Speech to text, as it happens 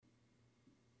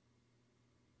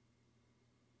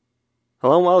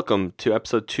Hello and welcome to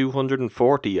episode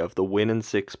 240 of the Win in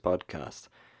 6 podcast.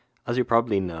 As you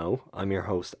probably know, I'm your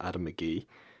host Adam McGee.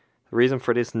 The reason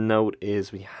for this note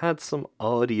is we had some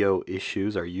audio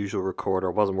issues. Our usual recorder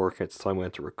wasn't working at the time we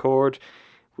went to record.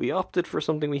 We opted for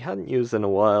something we hadn't used in a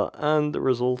while, and the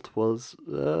result was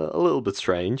a little bit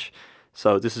strange.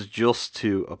 So this is just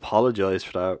to apologise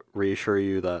for that, reassure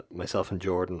you that myself and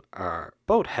Jordan are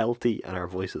both healthy and our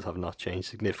voices have not changed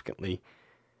significantly.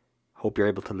 Hope you're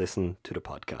able to listen to the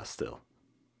podcast still.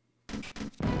 Oscar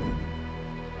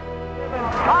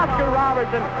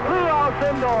Robertson, Lou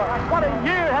Alcindor. What a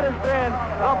year that has been.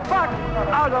 The Bucks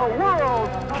are the world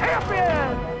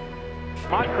champions.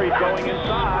 Moncrief going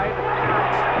inside.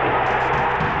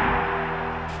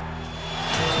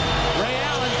 Ray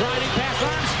Allen driving past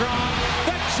Armstrong.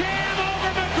 The jam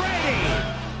over McGrady.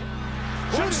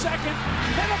 2 second.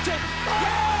 Middleton.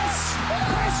 Yes!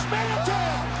 Chris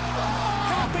Middleton!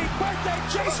 Happy birthday,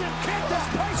 Jason Kidd. This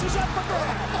place is up for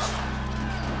grabs.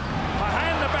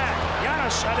 Behind the back.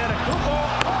 Giannis Antetokounmpo.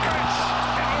 Chris.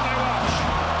 And on they watch.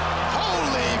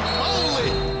 Holy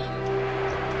moly!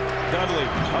 Dudley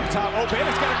up top. Open.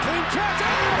 It's got a clean catch.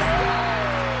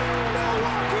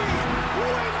 Milwaukee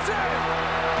wins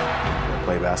it.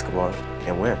 Play basketball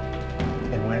and win.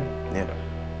 And win? Yeah.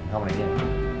 How many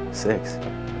games? 6.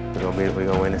 We're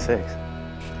gonna win in 6.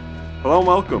 Hello and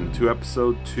welcome to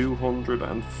episode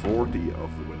 240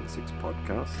 of the Win in 6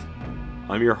 podcast.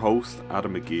 I'm your host,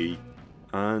 Adam McGee,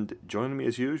 and joining me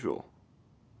as usual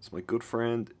is my good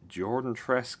friend, Jordan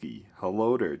Treske.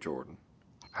 Hello there, Jordan.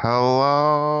 Hello.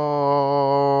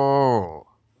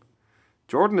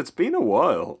 Jordan, it's been a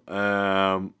while.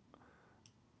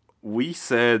 We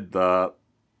said that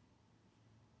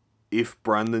if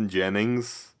Brandon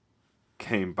Jennings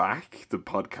came back, the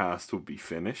podcast would be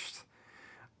finished.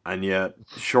 And yet,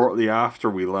 shortly after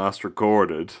we last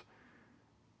recorded,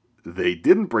 they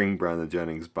didn't bring Brandon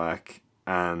Jennings back,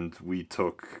 and we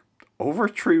took over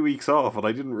 3 weeks off, and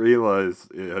I didn't realize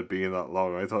it had been that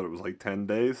long. I thought it was like 10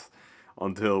 days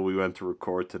until we went to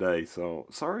record today. So,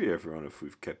 sorry everyone if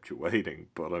we've kept you waiting,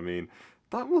 but I mean,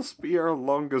 that must be our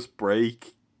longest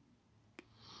break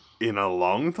in a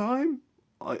long time?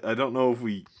 I don't know if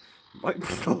we might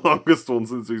be the longest one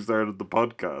since we started the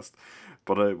podcast.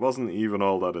 But it wasn't even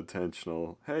all that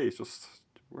intentional. Hey, it's just,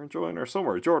 we're enjoying our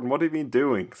summer. Jordan, what have you been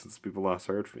doing since people last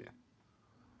heard from you?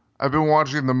 I've been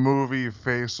watching the movie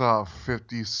Face Off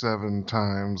 57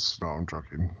 times. No, I'm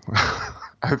joking.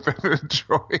 I've been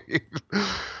enjoying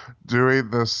doing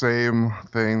the same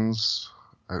things.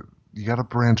 You got to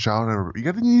branch out.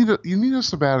 You need a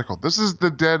sabbatical. This is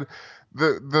the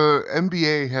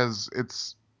NBA has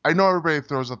its. I know everybody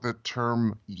throws out the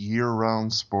term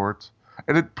year-round sport.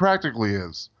 And it practically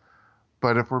is.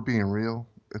 But if we're being real,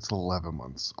 it's 11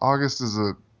 months. August is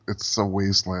a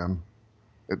wasteland.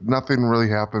 Nothing really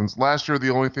happens. Last year,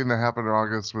 the only thing that happened in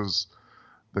August was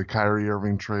the Kyrie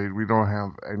Irving trade. We don't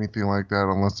have anything like that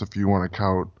unless if you want to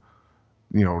count,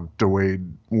 the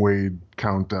Wade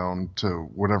countdown to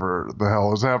whatever the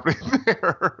hell is happening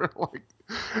there.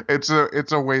 It's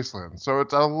a wasteland. So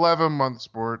it's an 11-month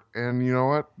sport. And you know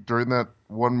what? During that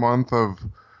 1 month of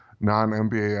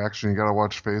non-NBA action, you gotta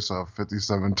watch Face Off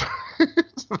 57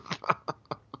 times.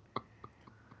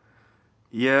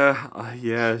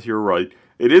 Yeah, you're right.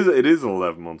 It is an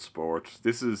 11-month sport.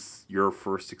 This is your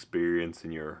first experience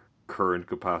in your current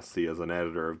capacity as an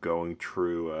editor of going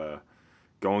through a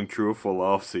full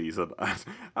off season.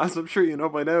 As I'm sure you know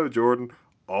by now, Jordan,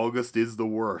 August is the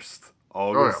worst.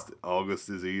 August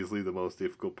is easily the most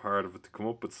difficult part of it to come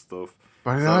up with stuff.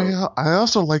 But I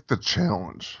also like the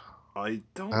challenge. I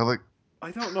don't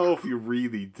know if you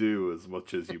really do as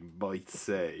much as you might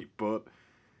say, but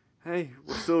hey,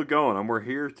 we're still going, and we're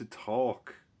here to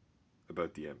talk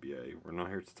about the NBA. We're not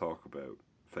here to talk about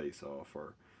Face Off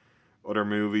or other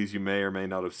movies you may or may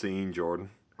not have seen,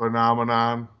 Jordan.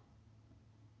 Phenomenon.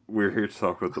 We're here to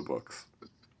talk about the Bucks.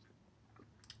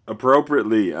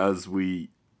 Appropriately, as we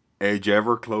edge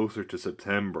ever closer to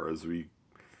September, as we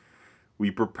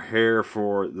prepare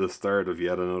for the start of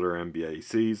yet another NBA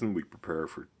season. We prepare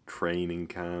for training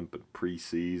camp and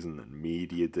preseason and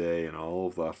media day and all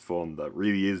of that fun that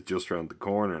really is just around the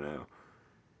corner now.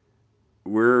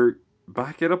 We're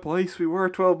back at a place we were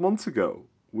 12 months ago.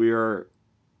 We are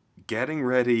getting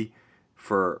ready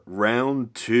for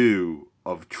round 2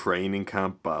 of training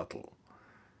camp battle.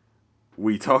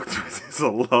 We talked about this a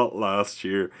lot last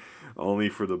year, only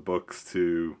for the Bucks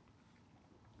to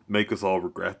make us all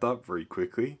regret that very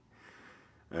quickly.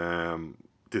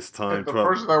 This time, the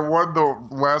person that won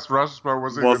the last rush spot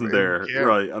wasn't there,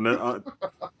 right? And then,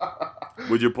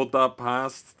 would you put that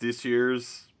past this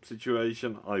year's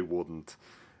situation? I wouldn't.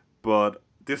 But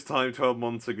this time, 12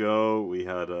 months ago, we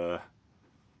had an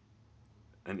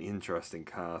interesting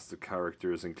cast of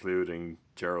characters, including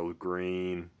Gerald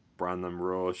Green, Brandon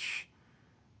Rush,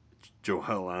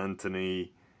 Joel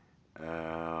Anthony,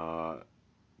 Gary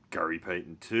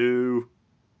Payton II,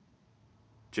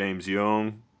 James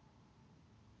Young.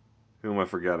 Who am I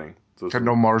forgetting? So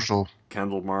Kendall Marshall.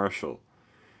 Kendall Marshall.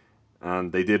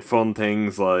 And they did fun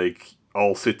things like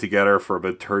all sit together for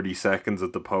about 30 seconds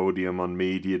at the podium on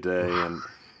media day and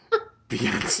be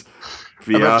asked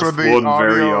one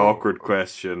very awkward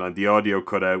question, and the audio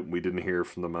cut out and we didn't hear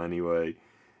from them anyway.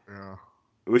 Yeah.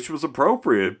 Which was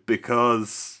appropriate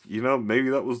because, maybe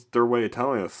that was their way of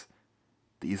telling us,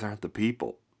 these aren't the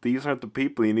people. These aren't the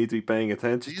people you need to be paying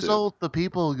attention to. These aren't the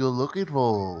people you're looking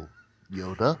for,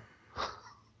 Yoda.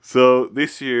 So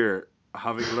this year,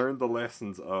 having learned the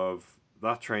lessons of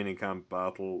that training camp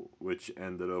battle, which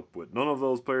ended up with none of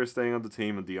those players staying on the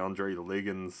team and DeAndre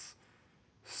Liggins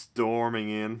storming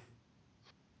in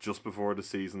just before the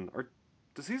season. Or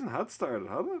the season had started,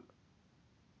 hadn't it?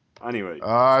 Anyway.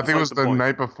 I think it was the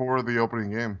night before the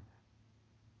opening game.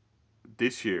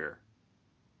 This year,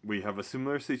 we have a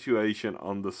similar situation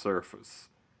on the surface.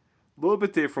 A little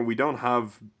bit different. We don't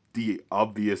have the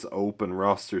obvious open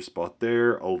roster spot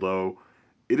there, although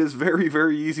it is very,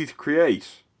 very easy to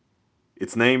create.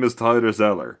 Its name is Tyler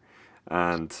Zeller,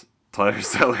 and Tyler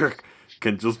Zeller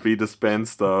can just be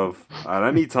dispensed of at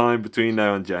any time between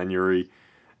now and January,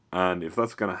 and if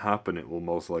that's going to happen, it will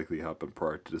most likely happen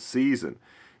prior to the season.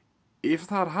 If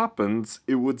that happens,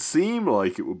 it would seem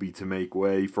like it would be to make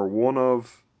way for one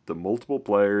of the multiple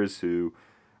players who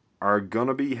are going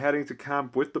to be heading to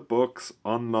camp with the Bucks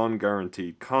on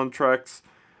non-guaranteed contracts.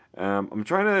 I'm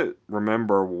trying to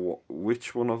remember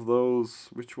which ones of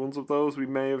those we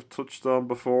may have touched on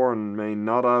before and may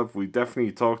not have. We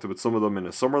definitely talked about some of them in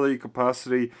a summer league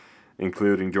capacity,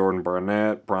 including Jordan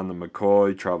Barnett, Brandon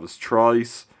McCoy, Travis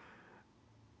Trice.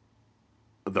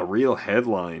 The real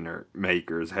headline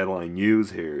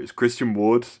news here is Christian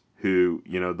Wood, who,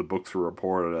 the Bucks were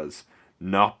reported as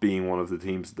not being one of the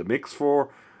teams in the mix for,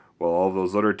 while all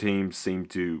those other teams seem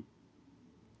to,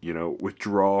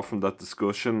 withdraw from that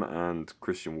discussion, and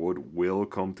Christian Wood will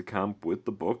come to camp with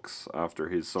the Bucks after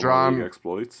his summer league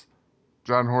exploits.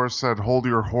 John Horst said, "Hold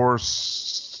your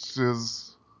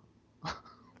horses."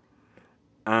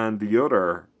 And the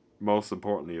other, most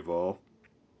importantly of all,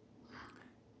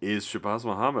 is Shabazz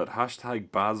Muhammad.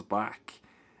 #BazBack.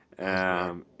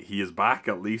 He is back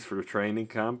at least for the training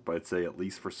camp. I'd say at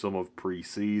least for some of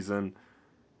pre-season.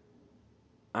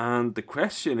 And the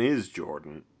question is,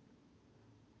 Jordan,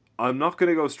 I'm not going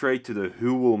to go straight to the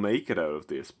who will make it out of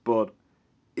this, but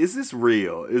is this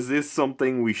real? Is this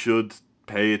something we should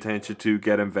pay attention to,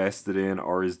 get invested in,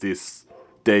 or is this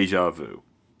deja vu?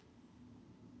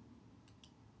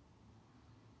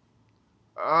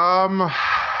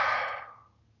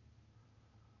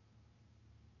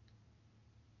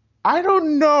 I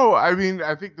don't know. I mean,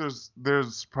 I think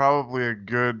there's probably a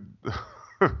good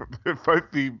it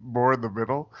might be more in the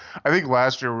middle. I think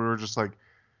last year we were just like,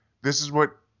 this is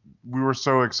what we were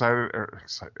so excited.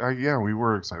 Yeah, we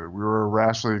were excited. We were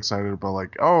irrationally excited about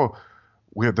like,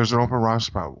 there's an open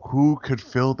roster spot. Who could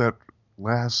fill that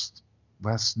last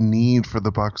need for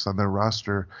the Bucks on their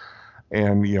roster?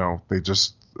 And they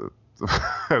just,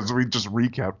 as we just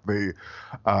recapped,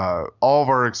 all of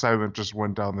our excitement just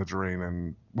went down the drain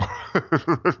and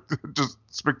just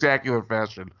spectacular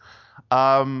fashion.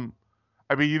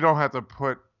 I mean, you don't have to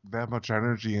put that much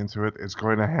energy into it. It's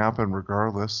going to happen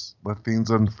regardless. Let things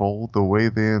unfold the way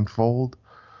they unfold.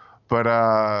 But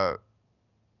I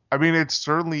mean, it's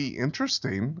certainly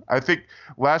interesting. I think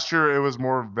last year it was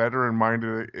more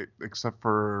veteran-minded, except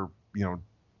for,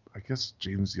 I guess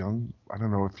James Young. I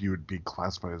don't know if you would be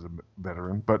classified as a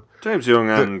veteran, but James Young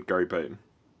and Gary Payton.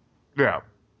 Yeah,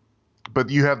 but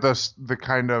you have the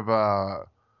kind of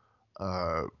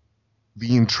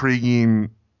the intriguing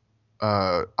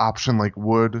option like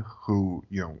Wood, who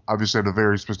obviously had a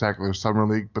very spectacular summer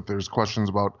league, but there's questions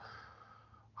about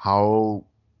how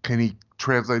can he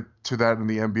translate to that in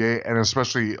the NBA, and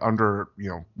especially under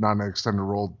not an extended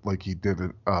role like he did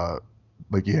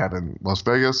like he had in Las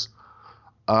Vegas.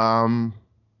 I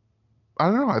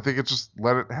don't know. I think it's just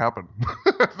let it happen.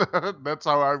 That's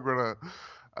how I'm gonna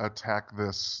attack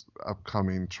this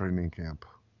upcoming training camp.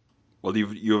 Well,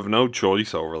 you have no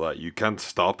choice over that. You can't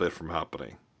stop it from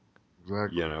happening.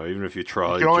 Exactly. Even if you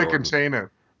try. You can only contain it.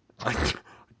 I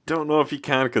don't know if you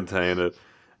can contain it.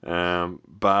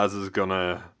 Baz is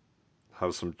gonna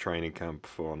have some training camp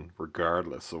fun,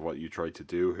 regardless of what you try to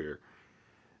do here.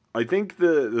 I think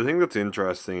the thing that's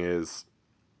interesting is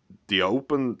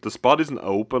the spot isn't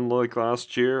open like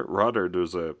last year. Rather,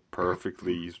 there's a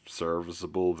perfectly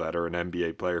serviceable veteran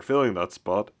NBA player filling that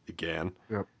spot again.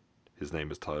 Yep. His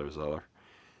name is Tyler Zeller.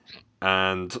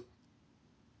 And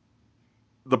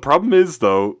the problem is,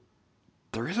 though,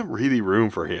 there isn't really room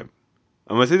for him.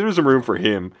 And when I say there isn't room for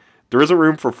him, there isn't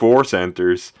room for 4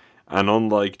 centers. And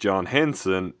unlike John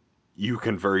Henson, you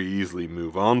can very easily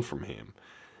move on from him.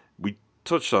 We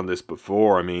touched on this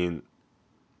before. I mean,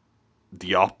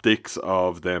 the optics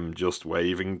of them just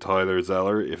waiving Tyler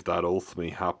Zeller, if that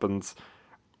ultimately happens,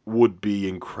 would be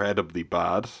incredibly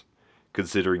bad,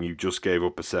 considering you just gave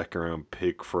up a second round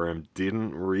pick for him,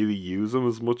 didn't really use him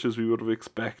as much as we would have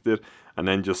expected, and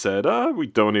then just said, we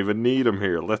don't even need him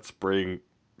here, let's bring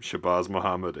Shabazz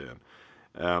Muhammad in.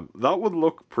 That would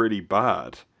look pretty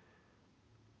bad.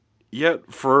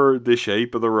 Yet, for the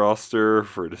shape of the roster,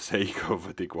 for the sake of,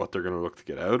 I think, what they're going to look to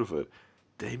get out of it,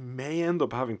 they may end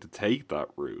up having to take that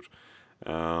route.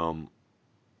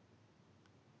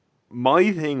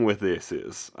 My thing with this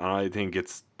is, and I think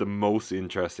it's the most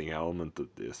interesting element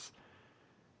of this,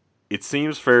 it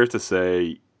seems fair to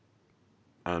say,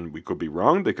 and we could be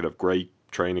wrong, they could have great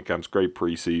training camps, great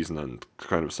preseason, and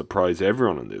kind of surprise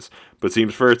everyone in this, but it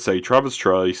seems fair to say Travis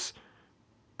Trice,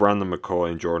 Brandon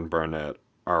McCoy, and Jordan Barnett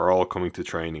are all coming to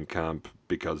training camp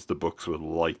because the Bucks would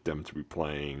like them to be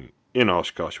playing in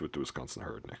Oshkosh with the Wisconsin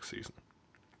Herd next season.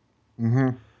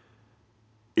 Mm-hmm.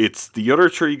 It's the other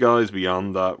 3 guys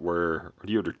beyond that, or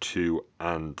the other 2,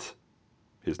 and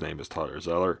his name is Tyler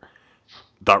Zeller,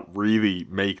 that really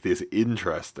make this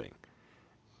interesting.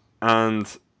 And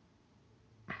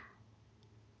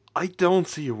I don't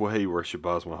see a way where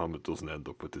Shabazz Muhammad doesn't end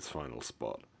up with this final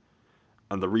spot.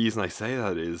 And the reason I say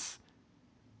that is,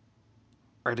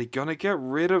 are they going to get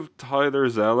rid of Tyler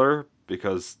Zeller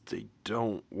because they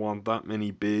don't want that many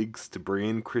bigs to bring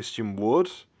in Christian Wood?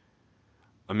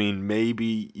 I mean,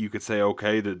 maybe you could say,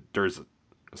 okay, that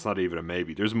it's not even a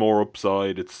maybe. There's more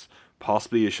upside. It's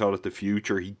possibly a shot at the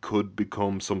future. He could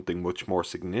become something much more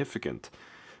significant.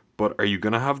 But are you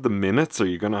going to have the minutes? Are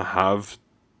you going to have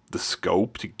the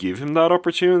scope to give him that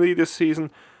opportunity this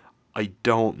season? I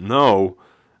don't know.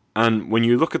 And when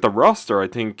you look at the roster, I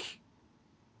think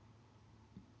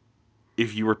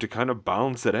if you were to kind of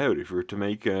balance it out, if you were to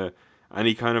make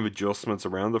any kind of adjustments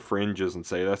around the fringes and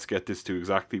say, let's get this to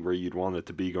exactly where you'd want it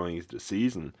to be going into the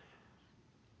season,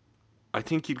 I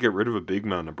think you'd get rid of a big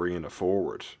man and bring in a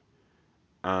forward.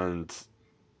 And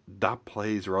that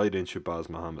plays right in Shabazz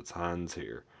Muhammad's hands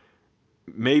here.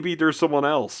 Maybe there's someone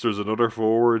else. There's another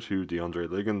forward who DeAndre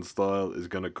Liggins style is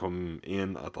going to come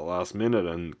in at the last minute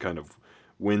and kind of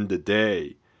win the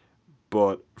day.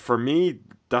 But for me,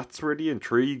 that's where the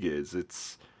intrigue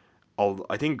is.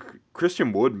 I think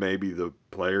Christian Wood may be the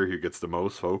player who gets the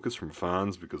most focus from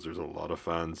fans, because there's a lot of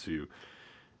fans who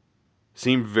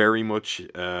seem very much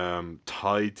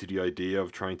tied to the idea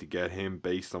of trying to get him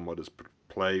based on what his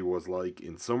play was like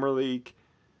in Summer League.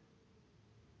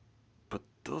 But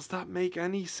does that make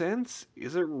any sense?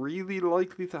 Is it really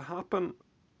likely to happen?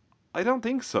 I don't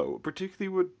think so,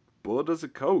 particularly with Bud as a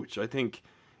coach. I think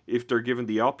if they're given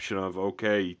the option of,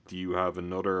 okay, do you have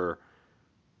another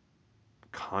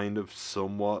kind of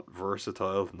somewhat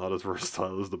versatile, not as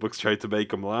versatile as the Bucks tried to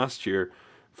make him last year,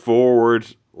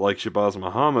 forward like Shabazz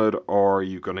Muhammad, or are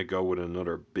you going to go with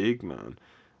another big man?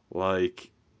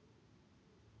 Like,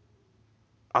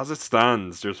 as it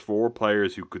stands, there's 4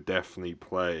 players who could definitely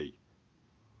play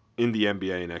in the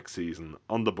NBA next season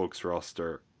on the Bucks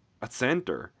roster at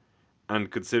center.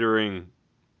 And considering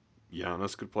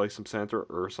Giannis could play some center,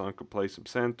 Ersan could play some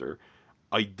center,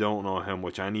 I don't know how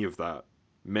much any of that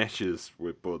meshes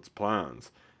with Bud's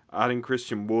plans. Adding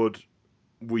Christian Wood,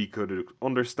 we could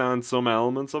understand some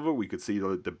elements of it. We could see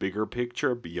the bigger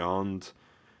picture beyond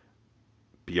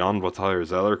what Tyler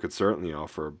Zeller could certainly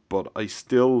offer. But I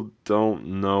still don't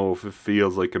know if it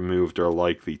feels like a move they're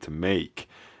likely to make.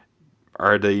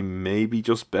 Are they maybe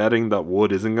just betting that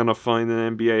Wood isn't going to find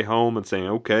an NBA home and saying,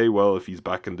 okay, well, if he's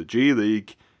back in the G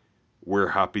League, we're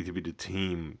happy to be the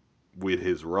team with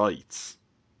his rights?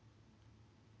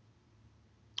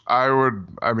 I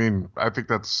think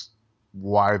that's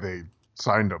why they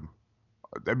signed him.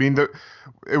 I mean,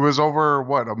 it was over,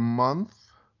 a month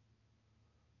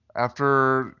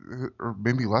after, or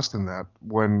maybe less than that,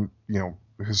 when,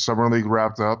 his summer league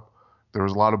wrapped up. There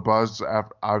was a lot of buzz,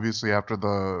 obviously,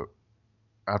 after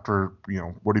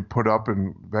what he put up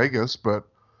in Vegas, but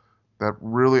that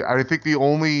really, I think the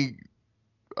only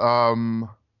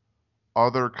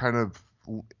other kind of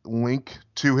link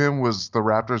to him was the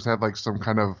Raptors had like some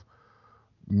kind of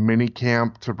mini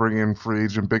camp to bring in free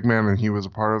agent big man, and he was a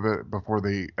part of it before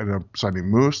they ended up signing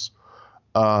Moose.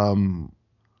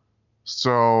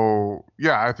 So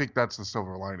yeah, I think that's the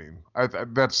silver lining.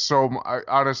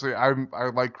 Honestly, I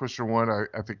like Christian Wood.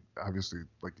 I think obviously,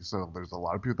 like you said, there's a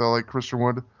lot of people that like Christian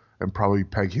Wood and probably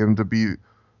peg him to be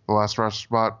the last roster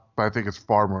spot. But I think it's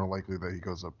far more likely that he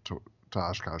goes up to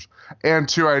Oshkosh. And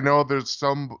two, I know there's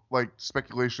some like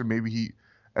speculation maybe he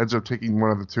ends up taking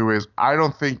one of the two ways. I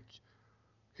don't think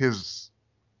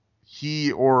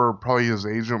he or probably his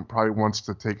agent probably wants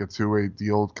to take a two-way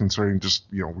deal, considering just,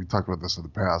 we talked about this in the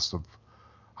past of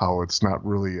how it's not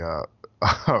really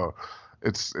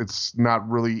it's not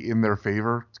really in their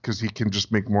favor because he can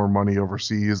just make more money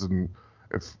overseas, and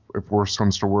if worse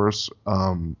comes to worse.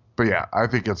 But yeah, I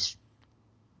think it's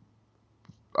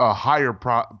a higher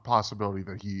possibility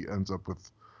that he ends up with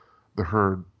the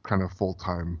Herd kind of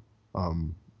full-time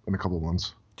in a couple of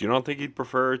months. Do you not think he'd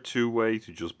prefer a two-way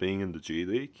to just being in the G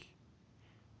League?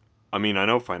 I mean, I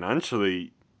know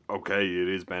financially, okay, it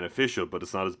is beneficial, but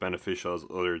it's not as beneficial as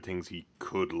other things he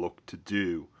could look to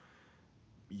do.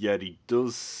 Yet he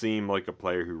does seem like a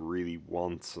player who really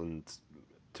wants, and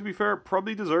to be fair,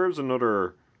 probably deserves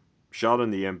another shot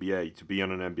in the NBA, to be on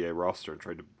an NBA roster and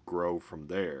try to grow from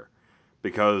there.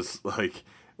 Because, like,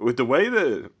 with the way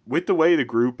the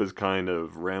group is kind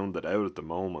of rounded out at the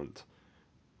moment,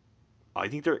 I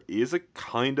think there is a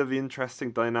kind of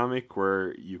interesting dynamic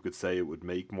where you could say it would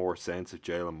make more sense if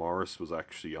Jalen Morris was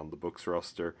actually on the Bucks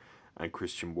roster and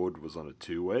Christian Wood was on a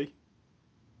two-way.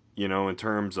 In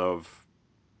terms of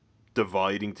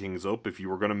dividing things up, if you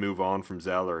were going to move on from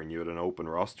Zeller and you had an open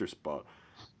roster spot,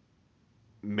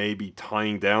 maybe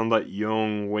tying down that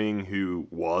young wing who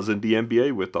was in the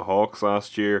NBA with the Hawks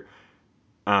last year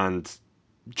and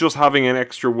just having an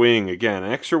extra wing. Again,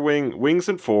 an extra wing. Wings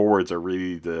and forwards are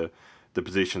really the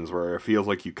positions where it feels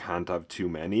like you can't have too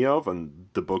many of, and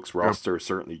the Bucks roster is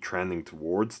certainly trending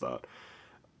towards that.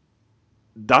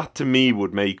 That to me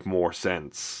would make more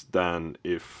sense than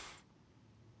if,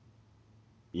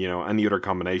 any other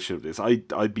combination of this.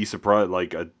 I'd be surprised,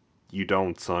 like, you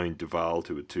don't sign Duval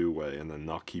to a two-way and then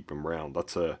not keep him around.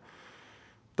 That's a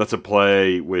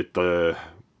play with the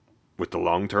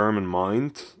long term in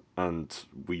mind, and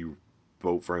we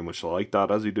both very much like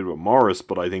that, as we did with Morris.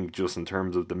 But I think just in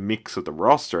terms of the mix of the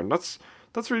roster, and that's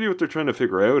really what they're trying to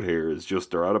figure out here, is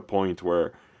just they're at a point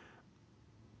where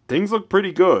things look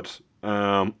pretty good.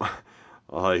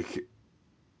 Like,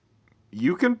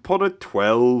 you can put a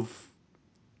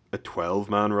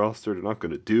 12-man roster. They're not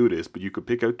going to do this, but you could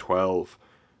pick out 12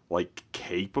 like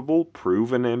capable,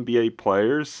 proven NBA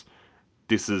players.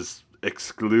 This is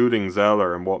excluding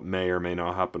Zeller and what may or may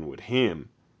not happen with him,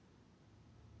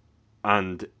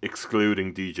 and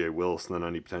excluding DJ Wilson and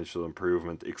any potential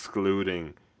improvement,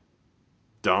 excluding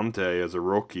Dante as a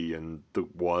rookie and the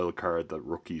wild card that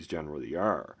rookies generally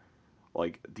are.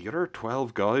 Like, the other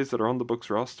 12 guys that are on the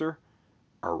Bucks roster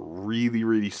are really,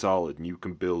 really solid, and you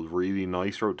can build really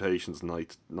nice rotations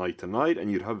night to night,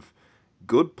 and you'd have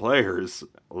good players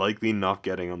likely not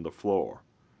getting on the floor.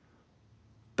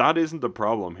 That isn't the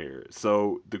problem here.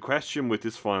 So the question with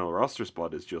this final roster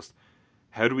spot is just,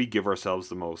 how do we give ourselves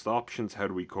the most options? How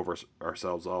do we cover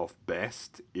ourselves off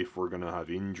best if we're going to have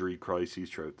injury crises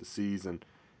throughout the season?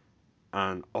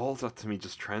 And all that to me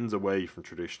just trends away from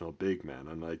traditional big men.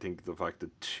 And I think the fact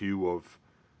that two of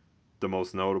the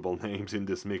most notable names in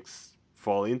this mix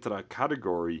fall into that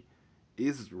category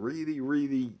is really,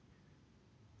 really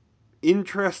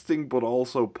interesting, but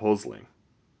also puzzling.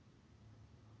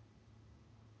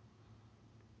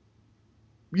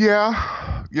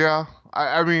 Yeah.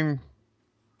 I mean,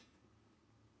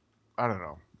 I don't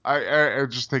know. I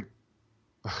just think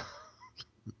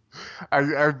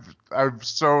I'm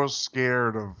so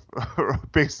scared of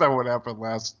based on what happened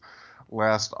last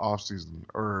offseason,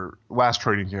 or last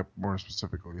training camp more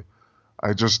specifically.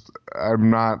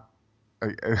 I'm not.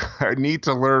 I need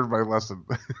to learn my lesson.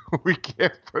 We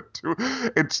can't put two.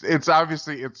 It's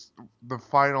obviously it's the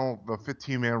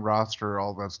 15-man roster,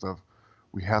 all that stuff.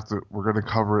 We're gonna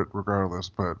cover it regardless,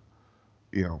 but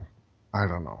I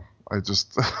don't know. I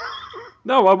just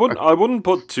No, I wouldn't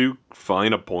put too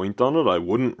fine a point on it. I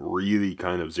wouldn't really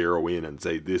kind of zero in and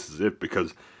say this is it,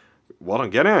 because what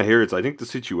I'm getting at here is I think the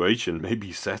situation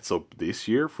maybe sets up this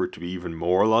year for it to be even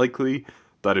more likely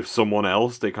that if someone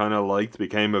else they kind of liked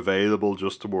became available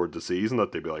just toward the season,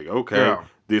 that they'd be like, okay,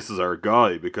 this is our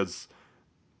guy, because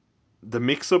the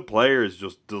mix of players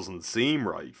just doesn't seem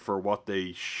right for what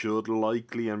they should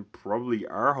likely and probably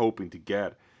are hoping to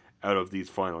get out of these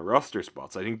final roster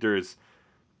spots. I think there's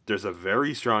a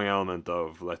very strong element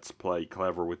of let's play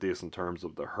clever with this in terms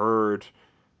of the Herd.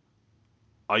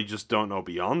 I just don't know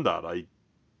beyond that. I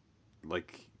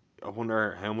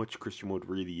wonder how much Christian Wood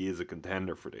really is a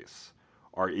contender for this.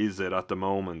 Or is it at the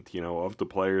moment, of the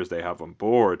players they have on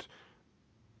board,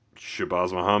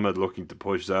 Shabazz Muhammad looking to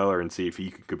push Zeller and see if he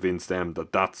can convince them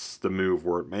that that's the move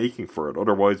worth making for it?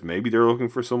 Otherwise, maybe they're looking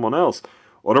for someone else.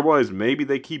 Otherwise, maybe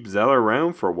they keep Zeller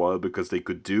around for a while because they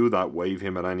could do that, waive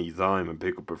him at any time and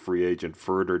pick up a free agent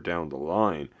further down the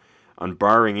line. And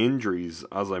barring injuries,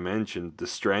 as I mentioned, the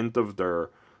strength of their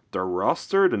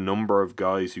roster, the number of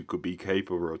guys who could be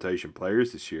capable rotation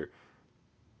players this year,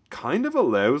 kind of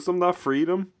allows them that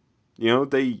freedom.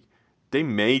 They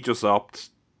may just opt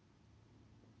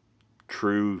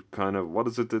through kind of, what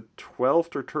is it, the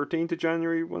 12th or 13th of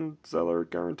January when Zeller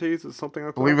guarantees? Is something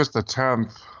like that? I believe it's the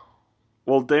 10th.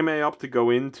 Well, they may opt to go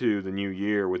into the new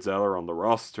year with Zeller on the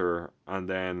roster, and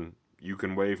then you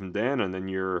can waive him then, and then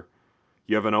you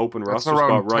have an open roster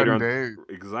spot right around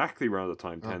exactly around the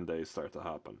time 10 days start to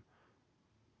happen.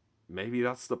 Maybe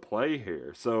that's the play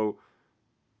here. So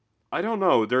I don't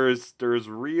know. There's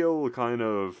real kind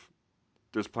of,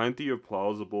 there's plenty of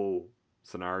plausible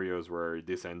scenarios where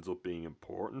this ends up being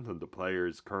important and the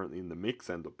players currently in the mix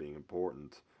end up being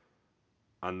important.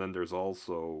 And then there's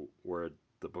also where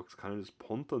the Bucks kind of just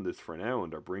punt on this for now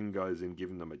and they're bringing guys in,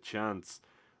 giving them a chance,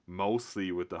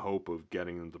 mostly with the hope of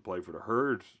getting them to play for the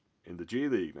Herd in the G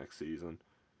League next season.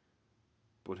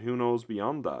 But who knows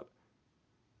beyond that?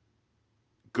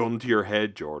 Gun to your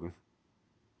head, Jordan.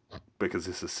 Because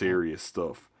this is serious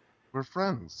stuff. We're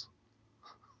friends.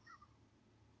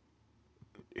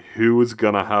 Who is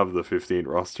going to have the 15th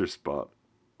roster spot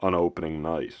on opening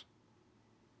night?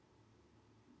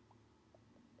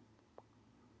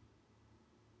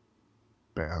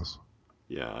 Baz.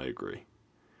 Yeah, I agree.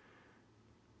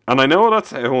 And I know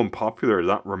that's how unpopular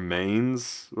that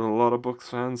remains with a lot of Bucks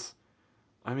fans.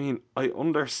 I mean, I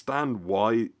understand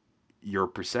why your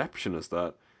perception is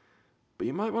that, but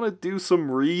you might want to do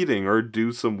some reading or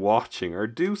do some watching or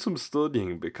do some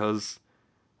studying because,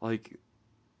 like,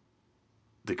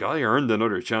 the guy earned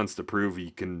another chance to prove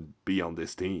he can be on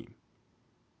this team.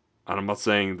 And I'm not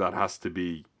saying that has to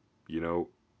be,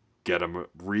 get him a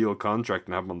real contract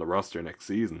and have him on the roster next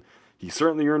season. He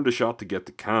certainly earned a shot to get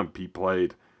to camp. He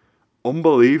played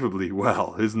unbelievably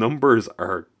well. His numbers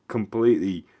are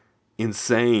completely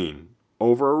insane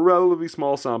over a relatively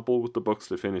small sample with the Bucks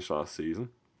to finish last season.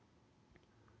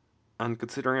 And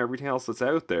considering everything else that's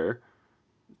out there,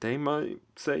 they might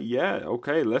say, yeah,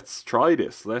 okay, let's try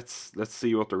this. Let's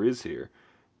see what there is here.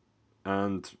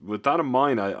 And with that in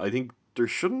mind, I think there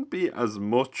shouldn't be as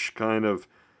much kind of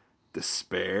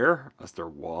despair as there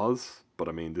was. But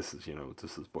I mean, this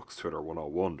is Bucks Twitter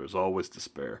 101. There's always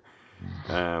despair.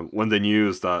 When the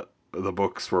news that the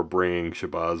Bucks were bringing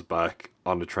Shabazz back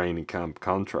on the training camp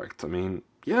contract, I mean,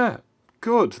 yeah,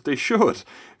 good. They should.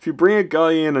 If you bring a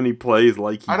guy in and he plays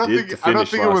like he did to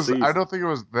finish last season. I don't think it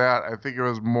was that. I think it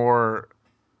was more.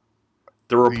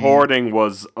 The reporting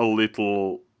was a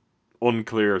little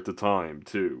unclear at the time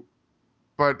too.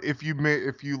 But if you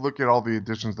look at all the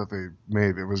additions that they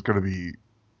made, it was going to be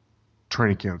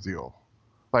training camp deal.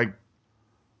 Like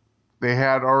they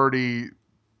had already,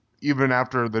 even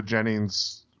after the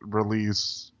Jennings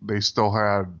release, they still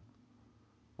had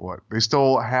what? They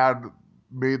still had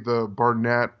made the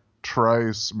Barnett,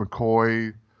 Trice,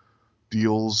 McCoy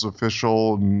deals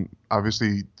official, and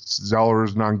obviously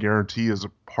Zeller's non-guarantee is a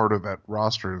part of that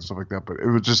roster and stuff like that. But it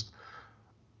was just,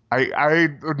 I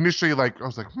initially I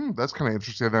was like, that's kind of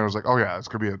interesting. And then I was like, oh yeah, it's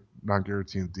gonna be a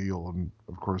non-guaranteed deal, and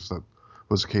of course that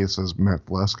was the case as Matt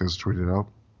Velasquez tweeted out.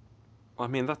 I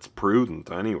mean, that's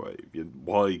prudent anyway.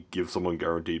 Why give someone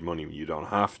guaranteed money when you don't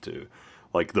have to?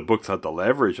 Like, the Bucks had the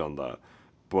leverage on that.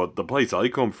 But the place I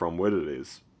come from with it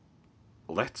is,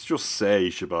 let's just say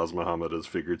Shabazz Muhammad has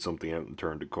figured something out and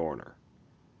turned a corner.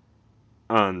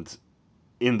 And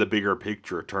in the bigger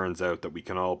picture, it turns out that we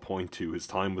can all point to his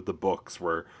time with the Bucks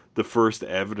where the first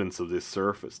evidence of this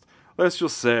surfaced. Let's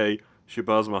just say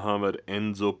Shabazz Muhammad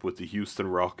ends up with the Houston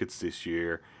Rockets this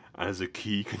year as a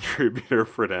key contributor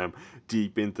for them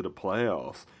deep into the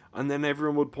playoffs. And then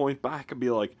everyone would point back and be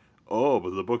like, oh,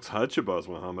 but the Bucks had Shabazz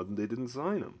Muhammad and they didn't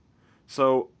sign him.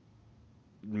 So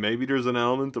maybe there's an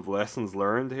element of lessons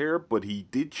learned here, but he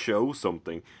did show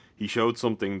something. He showed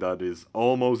something that is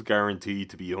almost guaranteed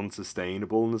to be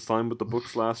unsustainable in his time with the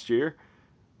Bucks last year.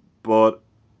 But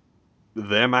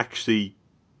them actually,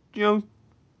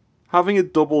 having a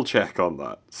double check on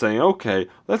that, saying, okay,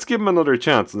 let's give him another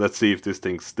chance and let's see if this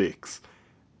thing sticks.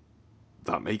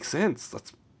 That makes sense.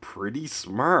 That's pretty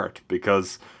smart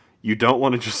because you don't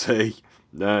want to just say,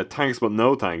 thanks but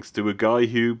no thanks to a guy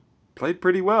who played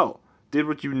pretty well, did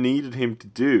what you needed him to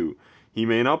do. He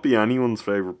may not be anyone's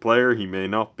favorite player. He may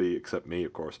not be, except me,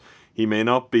 of course. He may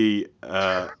not be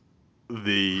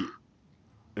the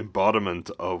embodiment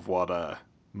of what a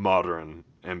modern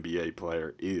NBA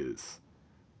player is.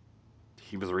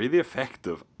 He was really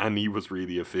effective and he was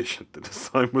really efficient at his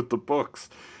time with the Bucks.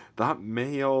 That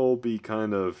may all be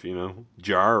kind of,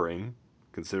 jarring,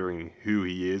 considering who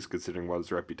he is, considering what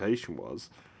his reputation was.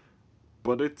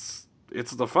 But it's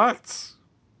the facts.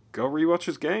 Go rewatch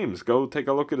his games. Go take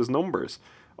a look at his numbers.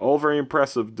 All very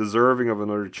impressive, deserving of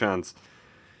another chance.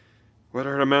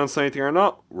 Whether it amounts to anything or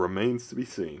not remains to be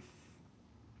seen.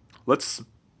 Let's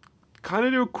kind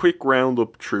of do a quick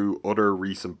roundup through other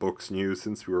recent Bucks news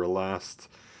since we were last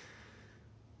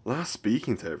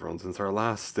speaking to everyone, since our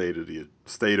last state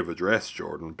of address,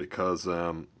 Jordan, because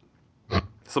some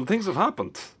things have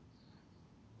happened.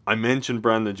 I mentioned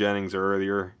Brandon Jennings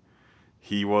earlier.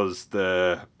 He was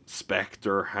the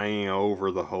spectre hanging over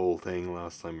the whole thing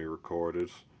last time we recorded.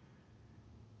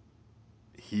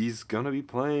 He's going to be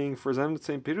playing for Zenit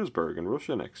St. Petersburg in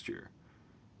Russia next year.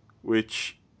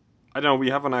 Which, I don't know, we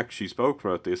haven't actually spoken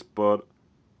about this, but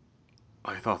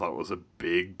I thought that was a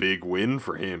big, big win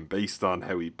for him based on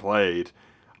how he played.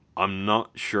 I'm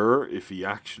not sure if he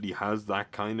actually has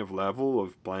that kind of level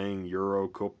of playing Euro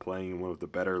Cup, playing in one of the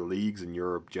better leagues in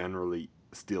Europe generally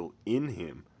still in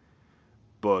him.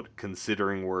 But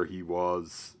considering where he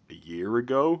was a year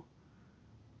ago,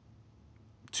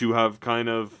 to have kind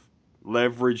of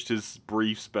leveraged his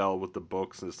brief spell with the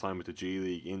Bucks and his time with the G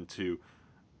League into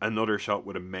another shot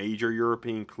with a major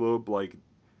European club, like,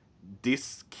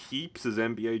 this keeps his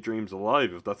NBA dreams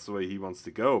alive if that's the way he wants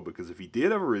to go. Because if he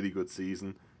did have a really good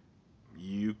season,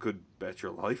 you could bet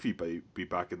your life he'd be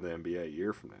back in the NBA a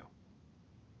year from now.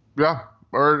 Yeah,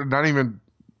 or not even.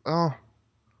 Oh,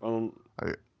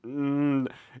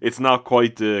 it's not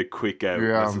quite the quick out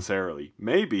necessarily.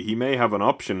 Maybe he may have an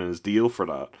option in his deal for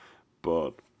that,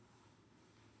 but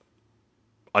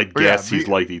I guess he's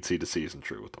likely to see the season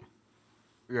through with them.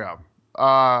 Yeah.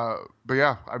 But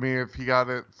yeah, I mean, if he got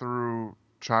it through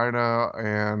China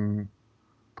and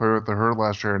put it with the Herd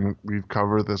last year, and we've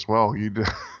covered this well,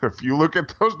 if you look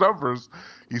at those numbers,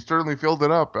 he certainly filled it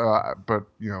up. But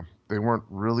they weren't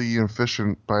really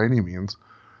efficient by any means.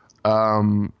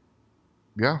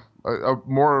 Yeah.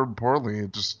 More importantly,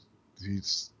 it's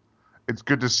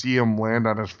good to see him land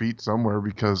on his feet somewhere,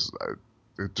 because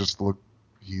it just looked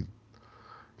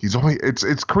He's only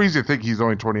it's crazy to think he's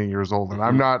only 28 years old, and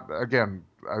I'm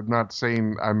not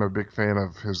saying I'm a big fan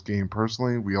of his game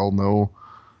personally. We all know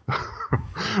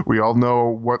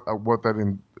what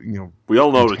that we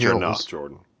all know entails. that you're not,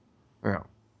 Jordan. Yeah,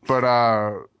 but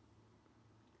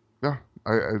yeah,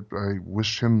 I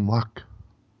wish him luck.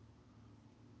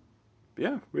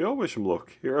 Yeah, we all wish him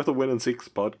luck. Here at the Win and Six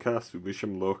podcast, we wish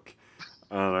him luck,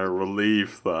 and are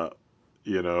relieved that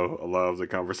a lot of the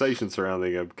conversation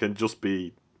surrounding him can just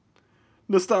be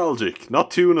nostalgic, not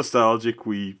too nostalgic.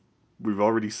 We've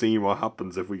already seen what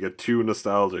happens if we get too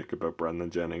nostalgic about Brandon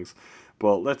Jennings,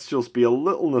 but let's just be a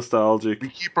little nostalgic. We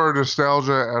keep our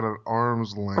nostalgia at an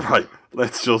arm's length. Right,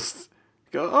 let's just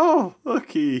go, oh,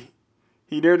 look, he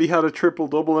nearly had a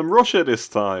triple-double in Russia this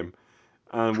time,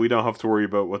 and we don't have to worry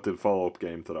about what the follow-up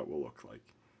game to that will look like.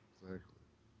 Exactly.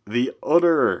 The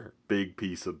other big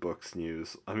piece of Bucks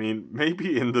news, I mean,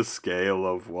 maybe in the scale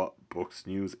of what Bucks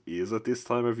news is at this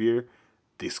time of year,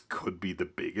 this could be the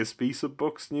biggest piece of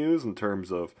Bucks news in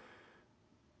terms of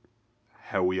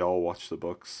how we all watch the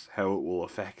Bucks, how it will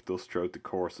affect us throughout the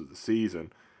course of the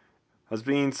season, has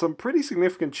been some pretty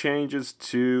significant changes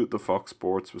to the Fox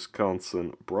Sports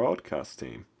Wisconsin broadcast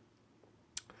team.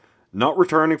 Not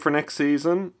returning for next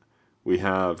season, we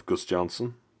have Gus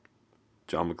Johnson,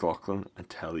 John McLaughlin, and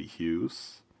Telly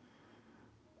Hughes.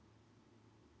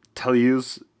 Telly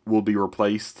Hughes will be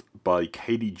replaced by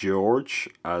Katie George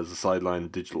as a sideline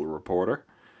digital reporter.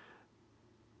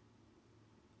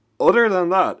 Other than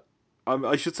that,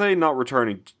 I should say not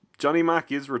returning. Johnny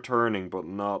Mack is returning, but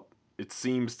not. It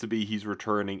seems to be he's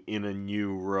returning in a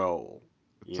new role.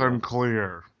 It's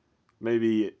unclear.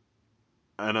 Maybe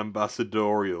an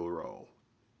ambassadorial role.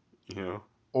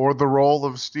 Or the role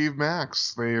of Steve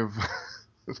Max. They've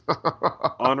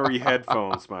honorary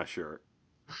headphone smasher.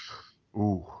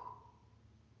 Ooh.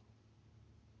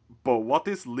 But what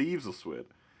this leaves us with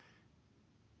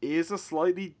is a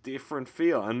slightly different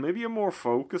feel, and maybe a more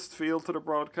focused feel to the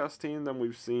broadcast team than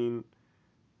we've seen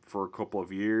for a couple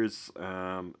of years.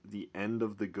 The end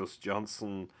of the Gus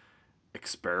Johnson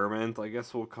experiment, I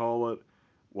guess we'll call it,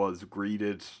 was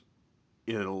greeted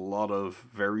in a lot of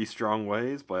very strong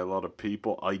ways by a lot of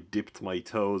people. I dipped my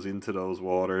toes into those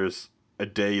waters a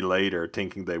day later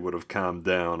thinking they would have calmed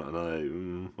down,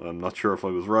 and I'm not sure if I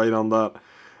was right on that.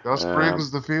 Gus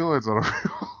brings the feelings on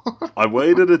I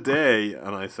waited a day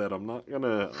and I said I'm not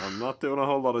doing a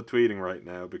whole lot of tweeting right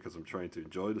now because I'm trying to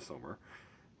enjoy the summer.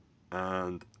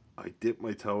 And I dipped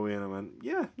my toe in and went,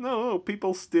 yeah, no,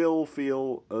 people still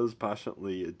feel as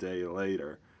passionately a day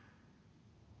later.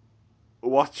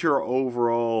 What's your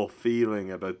overall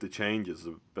feeling about the changes,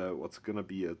 about what's going to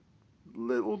be a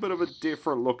little bit of a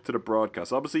different look to the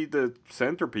broadcast? Obviously, the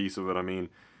centerpiece of it, I mean,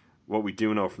 what we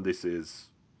do know from this is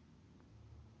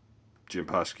Jim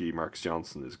Paschke, Marcus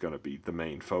Johnson is going to be the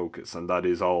main focus, and that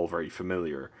is all very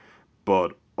familiar.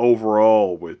 But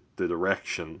overall, with the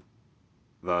direction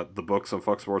that the books on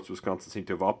Fox Sports Wisconsin seem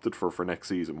to have opted for next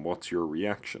season, what's your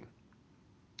reaction?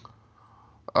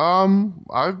 I'm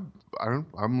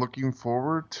looking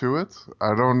forward to it.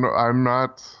 I don't know. I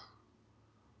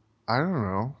don't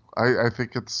know. I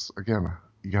think it's, again,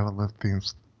 you gotta let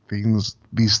these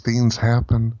things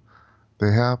happen.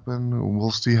 They happen.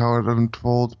 We'll see how it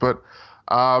unfolds. But,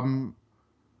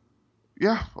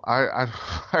 yeah, I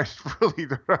really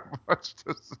don't have much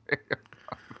to say.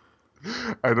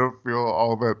 I don't feel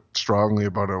all that strongly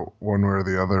about it one way or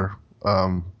the other.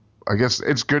 I guess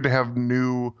it's good to have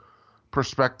new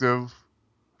perspective,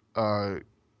 get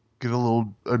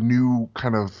a new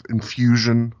kind of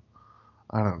infusion.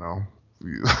 I don't know.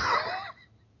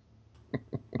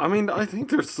 I mean, I think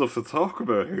there's stuff to talk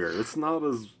about here. It's not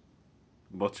as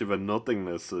much of a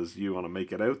nothingness as you want to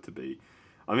make it out to be.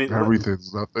 I mean,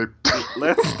 everything's nothing.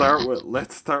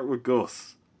 let's start with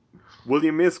Gus. Will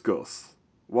you miss Gus?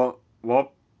 What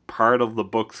part of the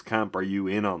Bucks camp are you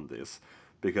in on this?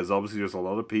 Because obviously there's a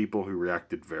lot of people who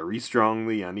reacted very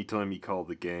strongly anytime he called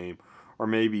the game, or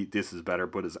maybe this is better,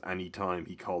 but as anytime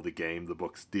he called the game, the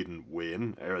Bucks didn't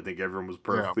win. I think everyone was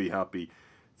perfectly happy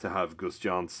to have Gus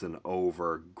Johnson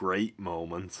over great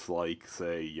moments like,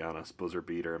 say, Giannis buzzer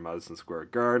beater in Madison Square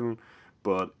Garden.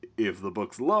 But if the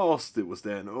Bucks lost, it was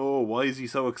then, oh, why is he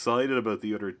so excited about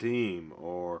the other team?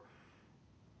 Or,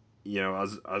 you know,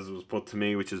 as it was put to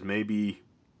me, which is maybe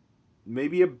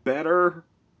a better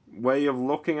way of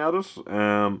looking at it.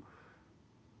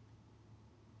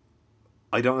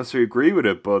 I don't necessarily agree with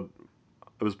it, but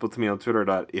it was put to me on Twitter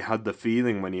that he had the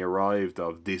feeling when he arrived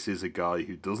of this is a guy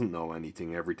who doesn't know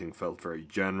anything. Everything felt very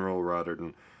general rather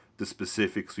than the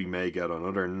specifics we may get on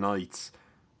other nights.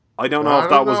 I don't know if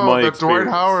that was my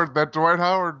experience. That Dwight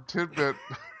Howard tidbit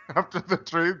after the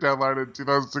trade deadline in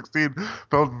 2016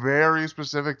 felt very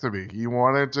specific to me. He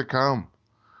wanted to come.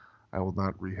 I will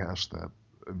not rehash that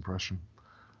impression.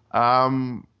 I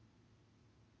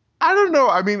don't know.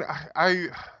 I mean, I'm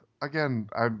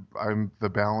the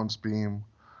balance beam.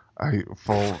 I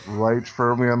fall right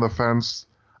firmly on the fence.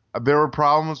 There were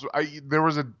problems. There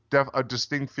was a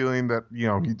distinct feeling that, you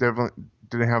know, he definitely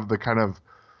didn't have the kind of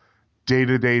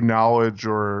day-to-day knowledge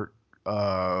or.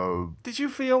 Did you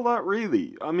feel that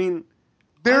really? I mean,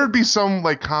 there would be some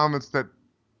like comments that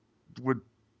would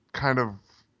kind of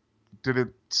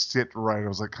didn't sit right. I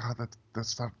was like, God,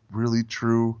 that's not really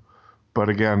true. But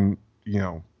again, you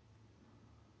know,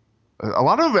 a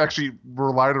lot of it actually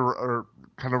relied or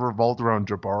kind of revolved around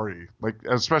Jabari. Like,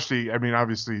 especially, I mean,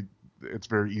 obviously, it's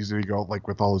very easy to go like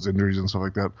with all his injuries and stuff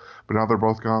like that. But now they're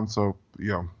both gone, so you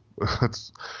know,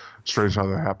 it's strange how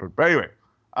that happened. But anyway,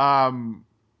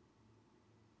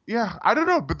 yeah, I don't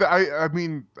know. But I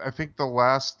mean, I think the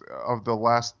last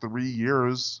 3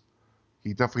 years,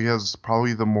 he definitely has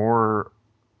probably the more,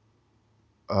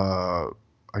 I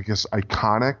guess,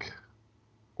 iconic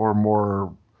or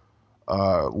more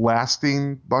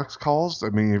lasting Bucks calls. I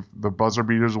mean, if the buzzer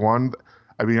beaters won,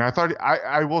 I mean,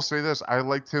 I will say this. I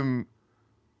liked him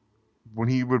when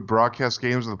he would broadcast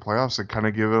games of the playoffs and kind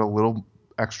of give it a little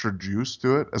extra juice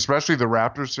to it, especially the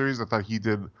Raptors series. I thought he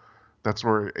did. That's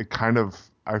where it kind of,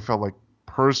 I felt like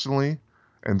personally,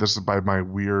 and this is by my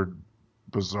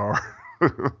bizarre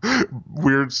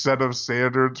weird set of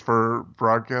standards for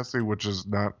broadcasting, which is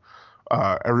not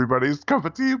everybody's cup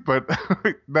of tea, but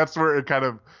that's where it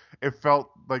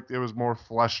felt like it was more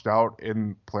fleshed out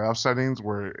in playoff settings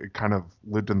where it kind of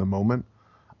lived in the moment.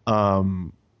 I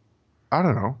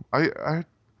don't know.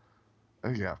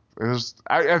 Yeah, it was.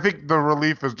 I think the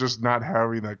relief is just not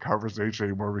having that conversation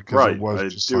anymore because it was. I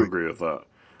do agree with that.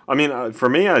 I mean, for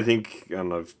me, I think,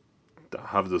 and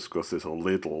have discussed this a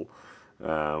little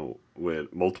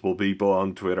with multiple people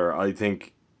on Twitter. I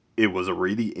think it was a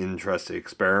really interesting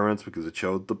experiment because it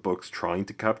showed the Bucks trying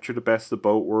to capture the best of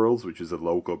both worlds, which is a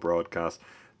local broadcast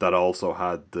that also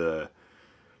had the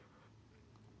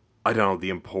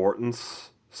importance,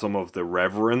 some of the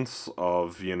reverence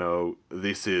of, you know,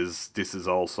 this is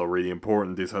also really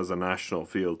important. This has a national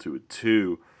feel to it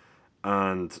too.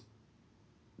 And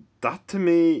that to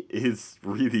me is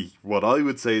really what I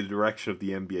would say the direction of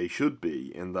the NBA should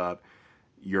be, in that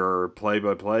your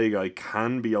play-by-play guy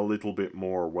can be a little bit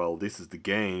more, well, this is the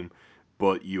game,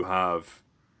 but you have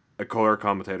a color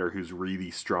commentator who's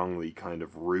really strongly kind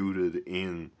of rooted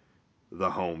in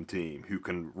the home team, who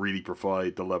can really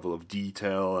provide the level of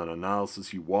detail and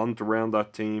analysis you want around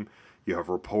that team. You have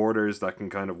reporters that can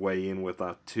kind of weigh in with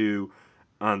that too,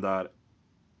 and that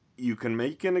you can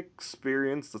make an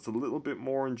experience that's a little bit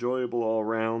more enjoyable all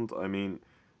around. I mean,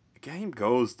 a game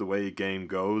goes the way a game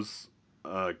goes.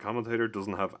 A commentator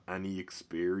doesn't have any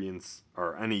experience,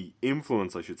 or any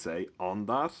influence, I should say, on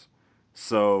that.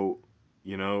 So,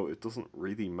 it doesn't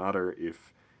really matter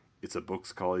if it's a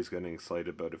Bucks call he's getting excited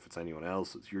about, if it's anyone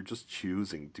else's. You're just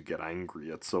choosing to get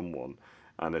angry at someone.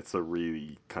 And it's a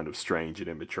really kind of strange and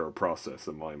immature process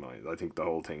in my mind. I think the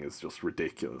whole thing is just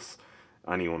ridiculous.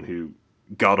 Anyone who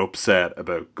got upset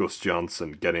about Gus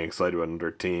Johnson getting excited about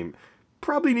another team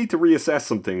probably need to reassess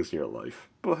some things in your life.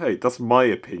 But hey, that's my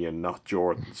opinion, not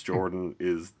Jordan's. Jordan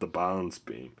is the balance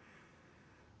beam.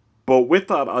 But with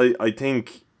that, I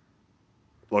think,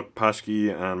 look,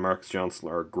 Paschke and Marcus Johnson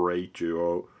are a great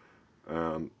duo.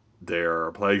 They're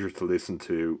a pleasure to listen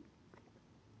to.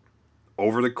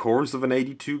 Over the course of an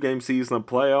 82-game season of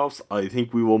playoffs, I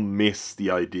think we will miss the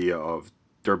idea of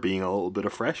there being a little bit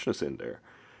of freshness in there.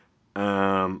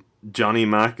 Johnny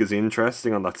Mac is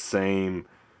interesting on that same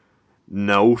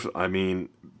note. I mean,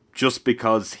 just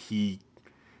because he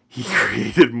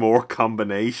created more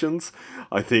combinations,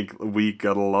 I think we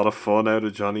got a lot of fun out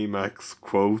of Johnny Mac's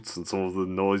quotes and some of the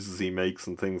noises he makes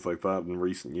and things like that in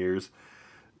recent years.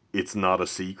 It's not a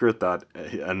secret that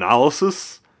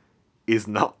analysis is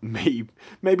not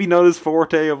maybe not his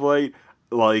forte of late.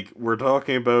 Like, we're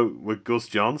talking about with Gus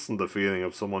Johnson, the feeling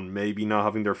of someone maybe not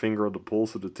having their finger on the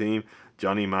pulse of the team.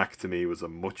 Johnny Mac, to me, was a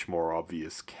much more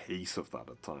obvious case of that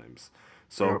at times.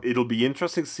 So It'll be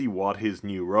interesting to see what his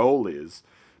new role is.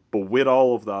 But with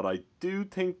all of that, I do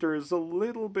think there's a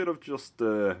little bit of just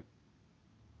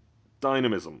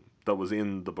dynamism that was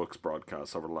in the Bucks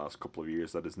broadcast over the last couple of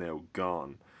years that is now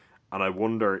gone. And I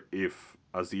wonder if,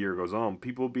 as the year goes on,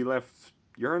 people will be left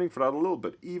yearning for that a little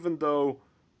bit, even though,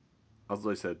 as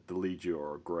I said, the lead duo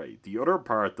are great. The other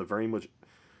part, the very much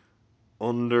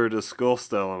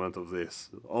under-discussed element of this,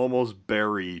 almost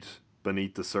buried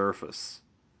beneath the surface.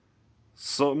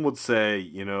 Some would say,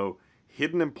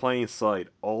 hidden in plain sight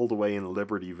all the way in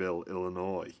Libertyville,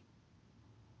 Illinois,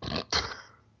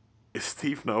 is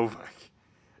Steve Novak.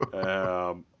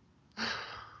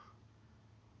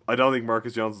 I don't think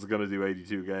Marcus Johnson's going to do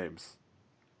 82 games.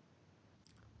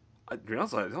 To be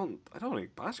honest, I don't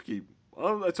think Paschke.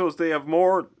 Well, I suppose they have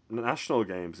more national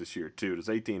games this year too. There's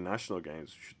 18 national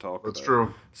games we should talk about. That's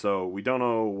true. So we don't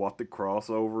know what the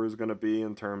crossover is going to be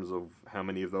in terms of how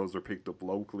many of those are picked up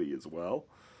locally as well.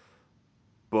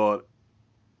 But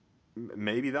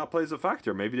maybe that plays a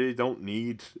factor. Maybe they don't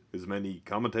need as many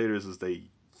commentators as they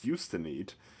used to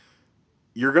need.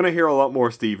 You're going to hear a lot more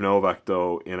Steve Novak,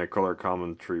 though, in a color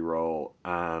commentary role,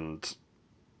 and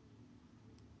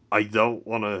I don't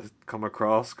want to come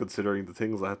across, considering the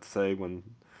things I had to say when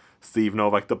Steve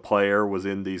Novak, the player, was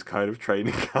in these kind of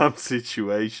training camp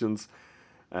situations.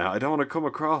 I don't want to come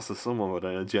across as someone with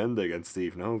an agenda against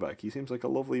Steve Novak. He seems like a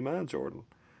lovely man, Jordan.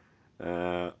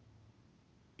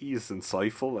 He's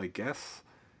insightful, I guess.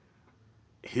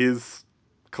 His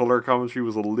color commentary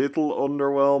was a little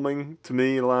underwhelming to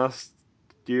me last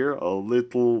year. A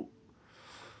little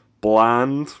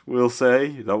bland, we'll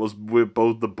say. That was with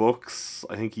both the Bucks.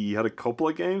 I think he had a couple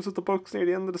of games with the Bucks near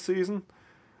the end of the season.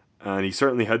 And he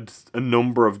certainly had a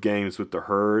number of games with the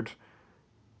Herd.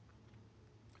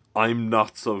 I'm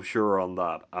not so sure on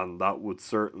that, and that would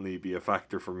certainly be a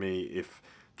factor for me if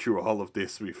through all of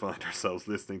this we find ourselves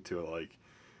listening to like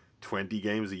 20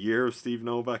 games a year of Steve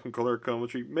Novak and color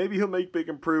commentary. Maybe he'll make big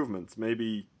improvements.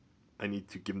 Maybe I need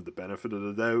to give him the benefit of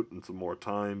the doubt and some more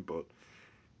time, but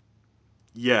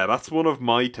yeah, that's one of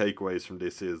my takeaways from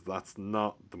this is that's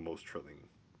not the most thrilling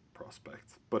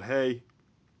prospect. But hey,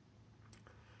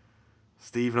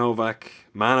 Steve Novak,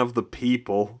 man of the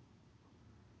people,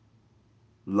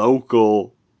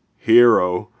 local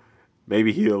hero.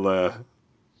 Maybe he'll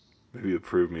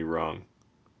prove me wrong.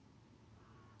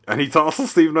 Any thoughts on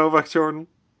Steve Novak, Jordan?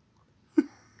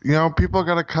 People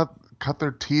gotta cut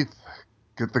their teeth,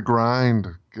 get the grind,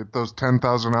 get those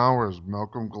 10,000 hours,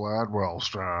 Malcolm Gladwell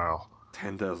style.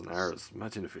 10,000 hours.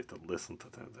 Imagine if you had to listen to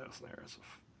 10,000 hours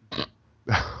of.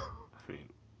 I mean,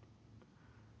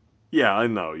 yeah, I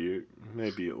know you.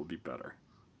 Maybe it'll be better.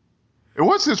 It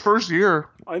was his first year.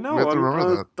 I know. You have to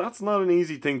remember that. That's not an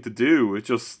easy thing to do. It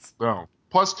just no.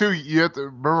 Plus, too, you have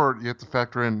to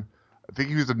factor in I think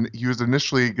he was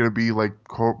initially going to be like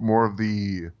more of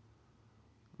the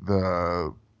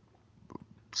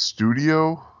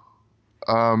studio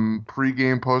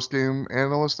pre-game, post-game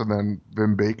analyst, and then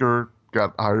Vin Baker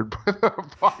got hired by the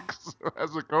Fox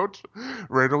as a coach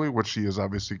randomly, which he is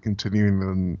obviously continuing.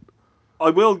 And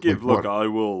I will give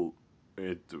to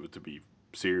be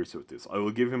serious with this, I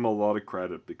will give him a lot of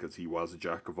credit because he was a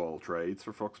jack of all trades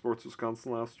for Fox Sports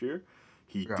Wisconsin last year.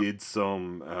 He did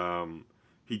some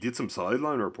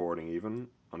sideline reporting even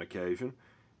on occasion.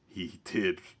 He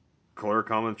did color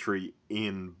commentary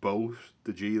in both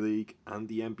the G League and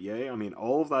the NBA. I mean,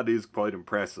 all of that is quite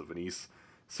impressive, and he's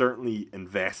certainly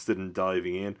invested in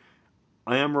diving in.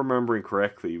 I am remembering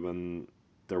correctly when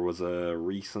there was a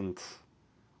recent,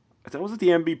 I think was it the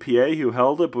MBPA who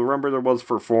held it, but remember there was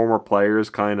for former players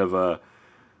kind of a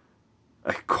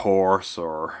course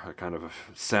or a kind of a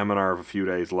seminar of a few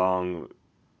days long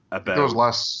about. It was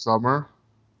last summer.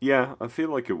 Yeah, I feel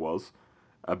like it was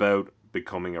about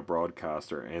becoming a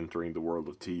broadcaster, entering the world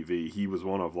of TV. He was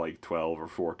one of like 12 or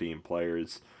 14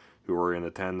 players who were in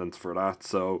attendance for that.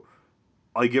 So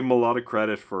I give him a lot of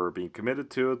credit for being committed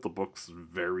to it. The books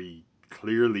very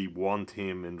clearly want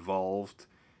him involved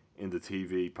in the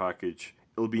TV package.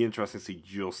 It'll be interesting to see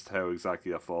just how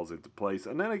exactly that falls into place.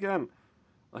 And then again,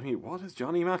 I mean, what is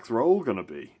Johnny Mac's role going to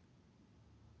be?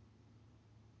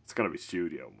 It's going to be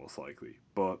studio, most likely.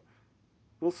 But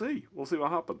we'll see. We'll see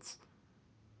what happens.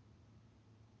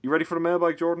 You ready for the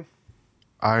mailbag, Jordan?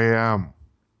 I am.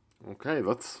 Okay,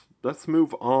 let's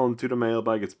move on to the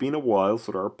mailbag. It's been a while,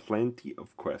 so there are plenty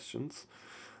of questions.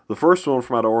 The first one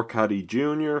from Orcaddy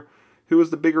Jr. Who has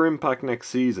the bigger impact next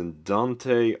season,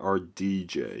 Dante or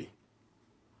DJ?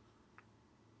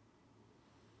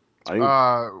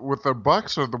 With the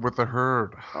Bucks or with the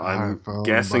Herd? I'm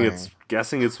guessing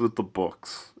it's with the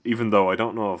Bucks. Even though I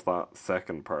don't know if that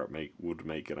second part would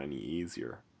make it any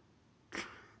easier.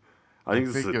 I think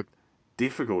this is a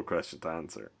difficult question to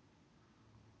answer.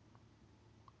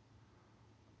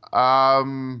 I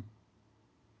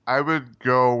would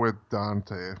go with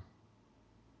Dante.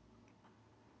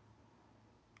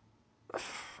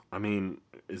 I mean,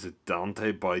 is it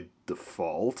Dante by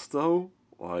default, though?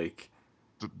 Like...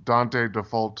 Dante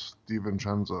default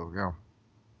DiVincenzo, yeah.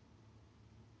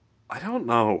 I don't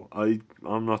know.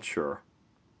 I'm not sure.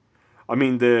 I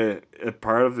mean, the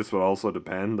part of this will also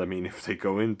depend. I mean, if they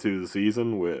go into the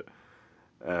season with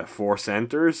 4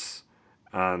 centers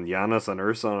and Giannis and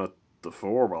Ersan at the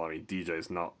 4, well, I mean, DJ's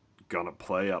not going to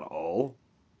play at all.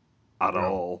 At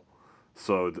all.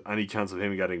 So any chance of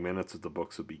him getting minutes at the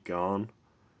Bucks would be gone.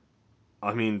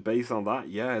 I mean, based on that,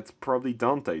 yeah, it's probably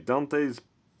Dante. Dante's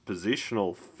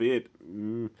positional fit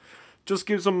just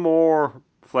gives him more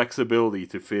flexibility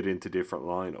to fit into different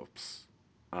lineups.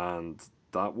 And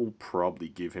that will probably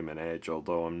give him an edge,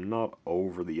 although I'm not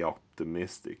overly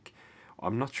optimistic.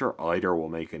 I'm not sure either will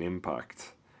make an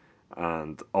impact.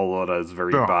 And although that is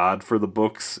very bad for the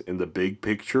Bucks in the big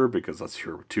picture, because that's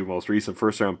your 2 most recent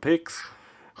first-round picks,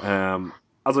 as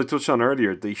I touched on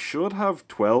earlier, they should have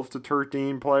 12 to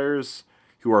 13 players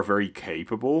who are very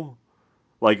capable.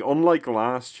 Like, unlike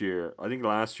last year, I think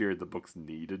last year the Bucks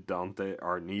needed Dante,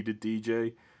 or needed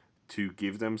DJ to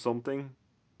give them something.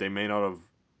 They may not have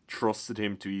trusted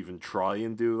him to even try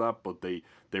and do that, but they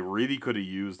really could have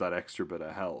used that extra bit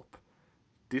of help.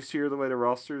 This year, the way the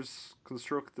roster's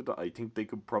constructed, I think they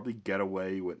could probably get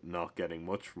away with not getting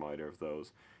much from either of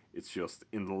those. It's just,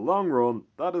 in the long run,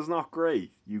 that is not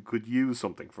great. You could use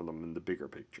something from them in the bigger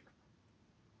picture.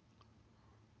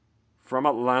 From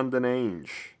Landon Ainge,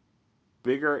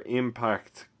 bigger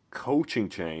impact coaching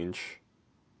change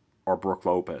or Brook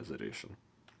Lopez edition?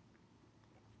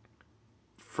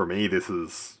 For me, this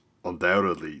is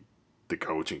undoubtedly the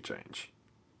coaching change.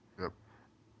 Yep.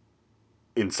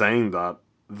 In saying that,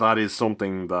 that is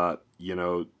something that, you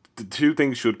know, the two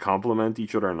things should complement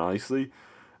each other nicely.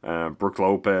 Brook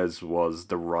Lopez was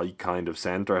the right kind of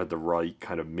center, had the right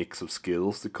kind of mix of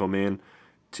skills to come in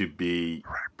to be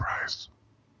right price,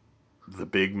 the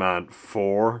big man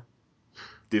for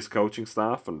this coaching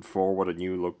staff and for what a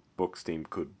new look Bucks team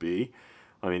could be.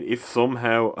 I mean, if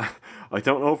somehow, I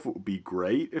don't know if it would be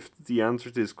great if the answer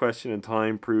to this question in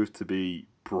time proved to be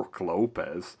Brook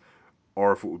Lopez,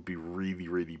 or if it would be really,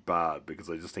 really bad, because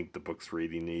I just think the Bucks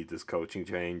really need this coaching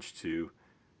change to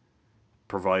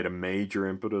provide a major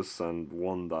impetus, and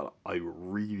one that I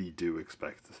really do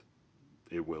expect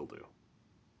it will do.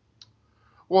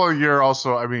 Well, you're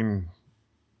also, I mean,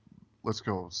 let's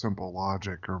go simple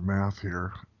logic or math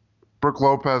here. Brook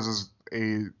Lopez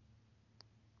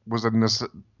was a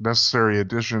necessary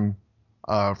addition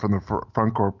from the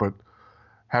front court, but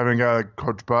having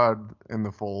Coach Bud in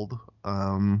the fold,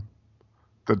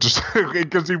 That just it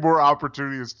gives you more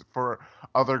opportunities for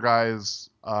other guys,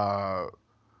 more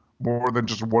than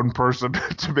just one person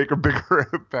to make a bigger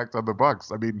impact on the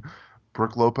Bucks. I mean,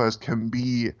 Brook Lopez can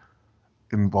be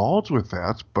involved with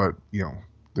that, but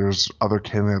there's other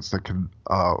candidates that can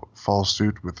follow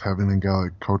suit with having a guy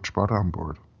like Coach Bud on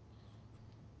board.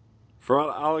 For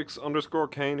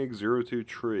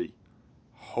Alex_Koenig023,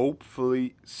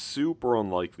 hopefully super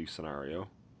unlikely scenario,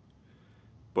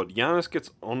 but Giannis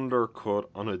gets undercut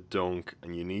on a dunk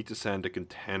and you need to send a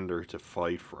contender to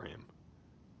fight for him.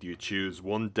 Do you choose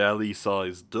one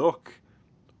deli-sized duck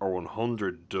or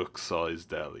 100 duck-sized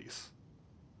delis?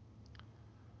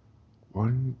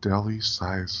 One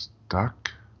deli-sized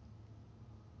duck?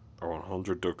 Or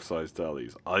 100 duck-sized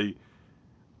delis.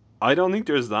 I don't think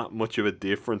there's that much of a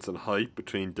difference in height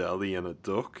between deli and a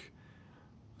duck.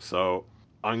 So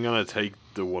I'm going to take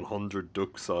the 100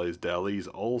 duck-sized delis.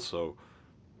 Also,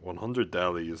 100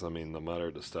 delis, I mean, no matter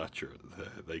the stature,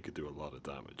 they could do a lot of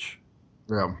damage.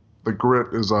 Yeah, the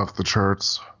grit is off the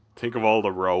charts. Think of all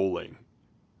the rolling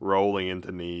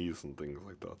into knees and things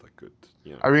like that. That could,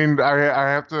 I mean, I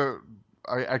have to,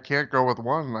 I can't go with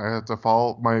one. I have to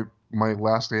follow my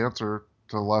last answer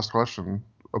to the last question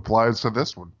applies to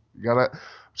this one. You gotta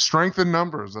strengthen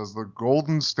numbers, as the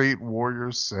Golden State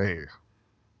Warriors say.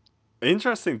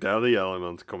 Interesting Delhi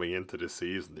element coming into this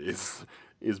season is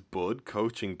Bud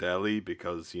coaching Delhi,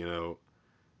 because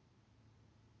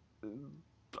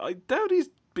I doubt he's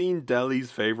been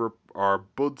Delhi's favorite or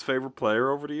Bud's favorite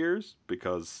player over the years,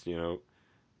 because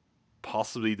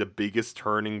possibly the biggest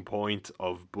turning point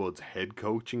of Bud's head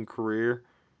coaching career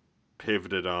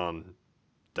pivoted on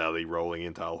Delhi rolling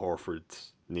into Al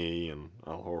Horford's knee and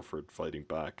Al Horford fighting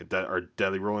back, or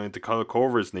Delhi rolling into Kyle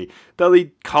Korver's knee.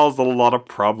 Delhi caused a lot of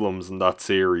problems in that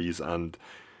series, and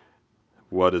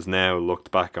what is now looked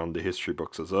back on the history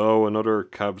books as, another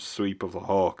Cavs sweep of the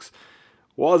Hawks,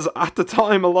 was at the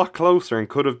time a lot closer and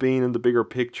could have been in the bigger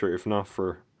picture if not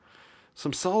for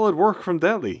some solid work from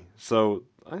Delhi. So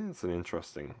I think it's an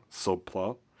interesting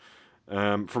subplot.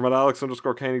 From at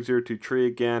Alex_Koenig023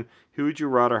 again, who would you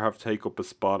rather have take up a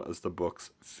spot as the Bucks'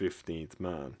 15th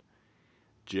man?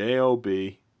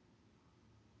 J.O.B.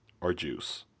 or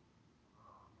Juice?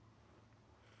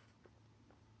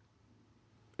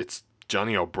 It's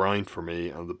Johnny O'Brien for me,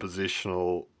 and the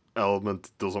positional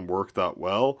element doesn't work that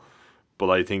well, but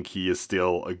I think he is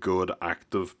still a good,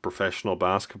 active, professional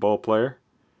basketball player.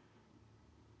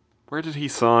 Where did he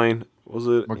sign? Was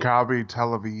it Maccabi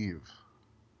Tel Aviv?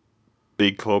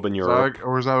 Big club in Europe.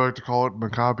 Or as I like to call it,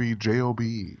 Maccabi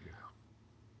J.O.B.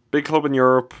 Big club in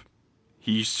Europe.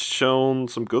 He's shown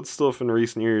some good stuff in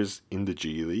recent years in the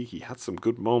G League. He had some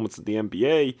good moments in the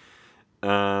NBA.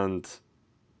 And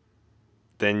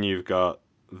then you've got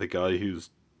the guy who's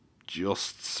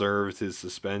just served his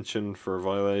suspension for a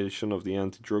violation of the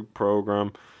anti-drug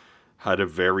program. Had a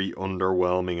very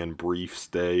underwhelming and brief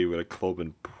stay with a club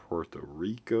in Puerto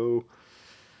Rico.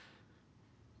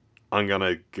 I'm going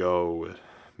to go with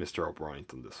Mr. O'Brien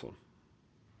on this one.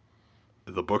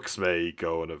 The Bucks may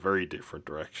go in a very different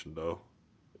direction, though,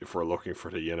 if we're looking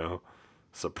for the,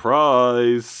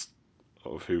 surprise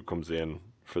of who comes in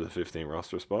for the 15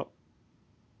 roster spot.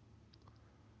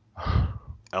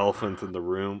 Elephant in the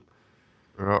room.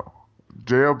 Yeah.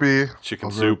 J.O.B.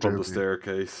 Chicken soup on the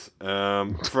staircase.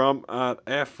 From at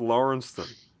F. Lawrenceston.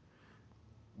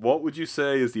 What would you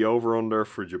say is the over-under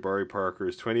for Jabari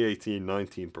Parker's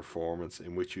 2018-19 performance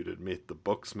in which you'd admit the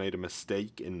Bucks made a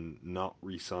mistake in not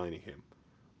re-signing him?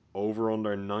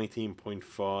 Over-under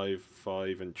 19.5,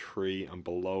 5 and 3, and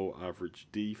below average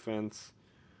defense.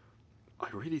 I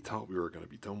really thought we were going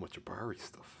to be done with Jabari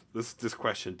stuff. This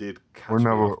question did catch me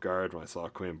off guard when I saw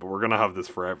Quinn, but we're going to have this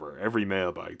forever. Every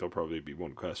mailbag, there'll probably be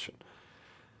one question.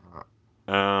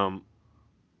 I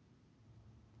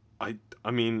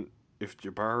mean, if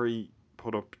Jabari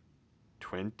put up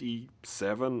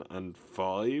 27 and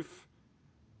 5,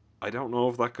 I don't know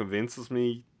if that convinces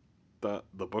me that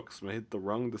the Bucks made the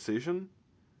wrong decision,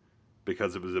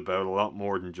 because it was about a lot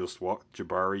more than just what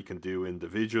Jabari can do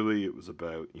individually. It was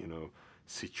about,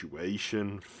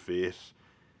 situation, fit,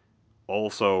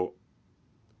 also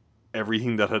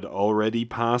everything that had already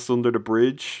passed under the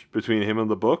bridge between him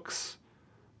and the Bucks.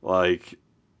 Like,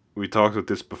 we talked about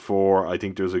this before. I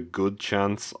think there's a good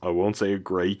chance, I won't say a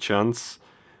great chance,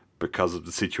 because of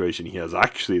the situation he has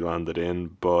actually landed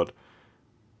in, but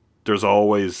there's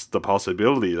always the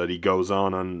possibility that he goes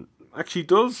on and actually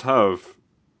does have,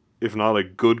 if not a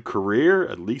good career,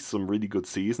 at least some really good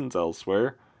seasons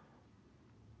elsewhere.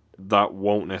 That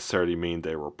won't necessarily mean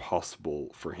they were possible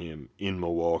for him in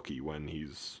Milwaukee when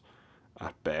he's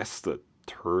at best a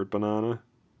third banana,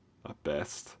 at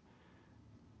best.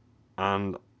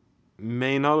 and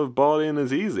may not have bought in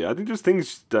as easily. I think there's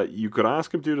things that you could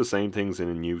ask him to do the same things in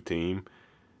a new team,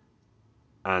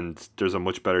 and there's a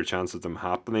much better chance of them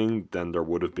happening than there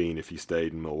would have been if he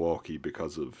stayed in Milwaukee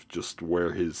because of just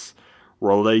where his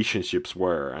relationships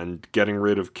were. And getting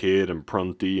rid of Kidd and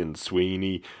Prunty and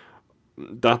Sweeney,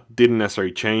 that didn't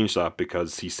necessarily change that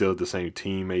because he still had the same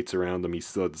teammates around him. He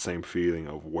still had the same feeling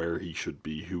of where he should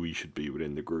be, who he should be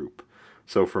within the group.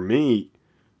 So for me,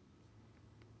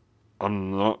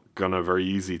 I'm not going to very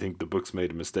easily think the Bucks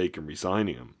made a mistake in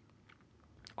re-signing him.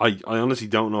 I honestly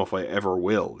don't know if I ever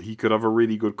will. He could have a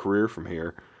really good career from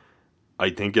here. I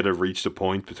think it had reached a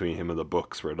point between him and the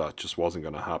Bucks where that just wasn't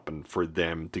going to happen for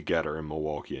them together in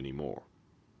Milwaukee anymore.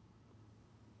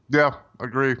 Yeah,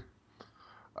 agree.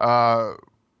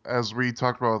 As we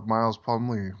talked about with Miles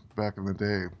Plumlee back in the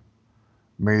day,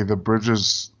 may the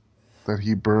bridges that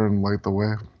he burned light the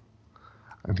way.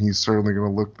 And he's certainly going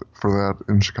to look for that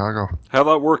in Chicago. How'd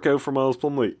that work out for Miles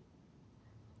Plumlee?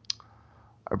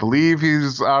 I believe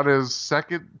he's on his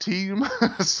second team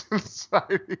since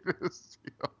signing his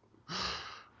deal.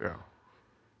 Yeah.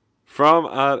 From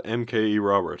at MKE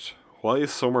Robert, why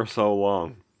is summer so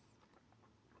long?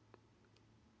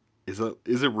 Is it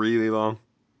really long?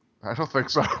 I don't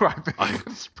think so. I think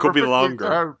it's could be perfectly longer.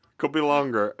 timed. Could be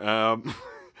longer.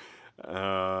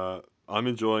 I'm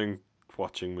enjoying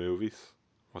watching movies.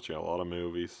 Watching a lot of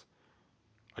movies.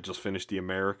 I just finished The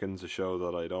Americans, a show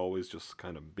that I'd always just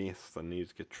kind of missed and needed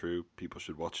to get through. People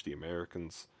should watch The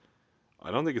Americans.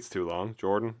 I don't think it's too long,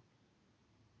 Jordan.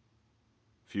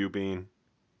 If you've been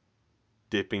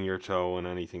dipping your toe in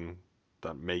anything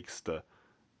that makes the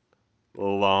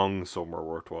long summer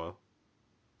worthwhile.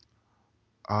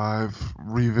 I've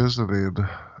revisited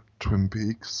Twin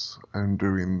Peaks. I'm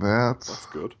doing that. That's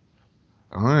good.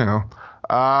 Oh, yeah.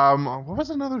 What was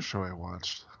another show I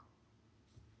watched?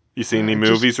 You seen any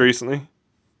movies recently?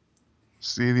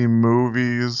 See any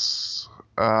movies?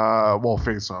 Well,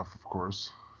 Face Off, of course.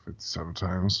 57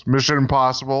 times. Mission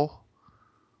Impossible.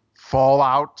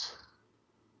 Fallout.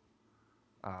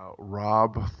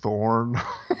 Rob Thorne.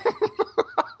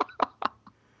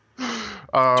 Do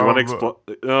you want to explain?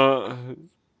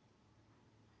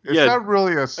 It's not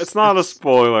really a... It's not a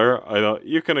spoiler. I don't.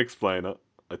 You can explain it,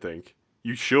 I think.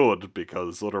 You should,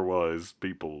 because otherwise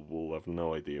people will have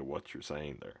no idea what you're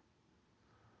saying there.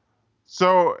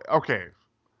 So, okay.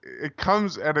 It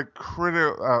comes at a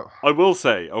critical... I will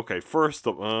say, okay, first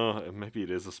up, maybe it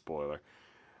is a spoiler.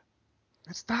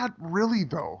 It's not really,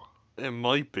 though. It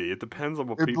might be. It depends on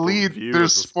what It people lead, view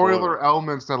there's as a spoiler. spoiler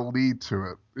elements that lead to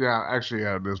it. Yeah, actually,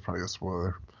 yeah, it is probably a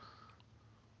spoiler.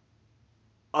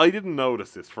 I didn't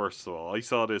notice this, first of all. I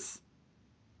saw this...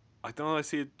 I don't know, I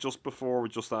see it just before or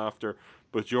just after,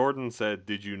 but Jordan said,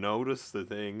 "Did you notice the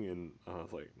thing?" And I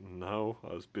was like, "No,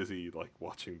 I was busy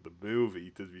watching the movie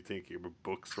to be thinking about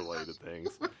books related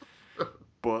things."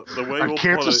 But the way I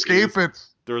can't escape it.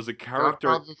 There's a character.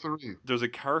 Godfather 3. There's a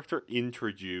character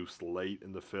introduced late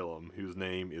in the film whose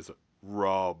name is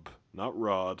Rob, not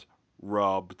Rod,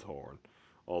 Rob Thorne.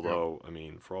 Although, I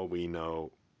mean, for all we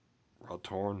know, Rod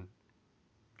Thorne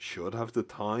should have the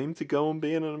time to go and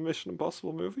be in a Mission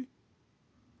Impossible movie.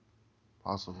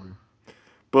 Possibly.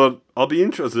 But I'll be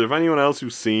interested if anyone else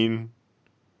who's seen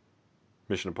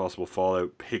Mission Impossible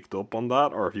Fallout picked up on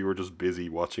that, or if you were just busy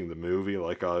watching the movie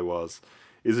like I was.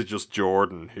 Is it just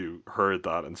Jordan who heard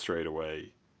that and straight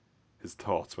away his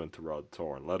thoughts went to Rod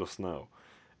Thorne? Let us know.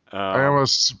 I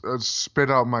almost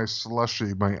spit out my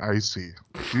slushy, my icy.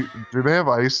 Do they have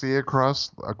icy across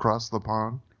the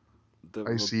pond?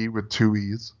 Icy with 2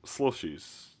 E's.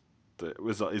 Slushies.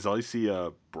 Is Icy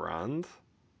a brand?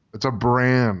 It's a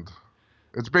brand.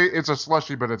 It's a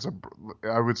slushy, but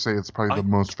I would say it's probably the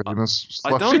most famous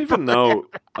slushy. I don't even know.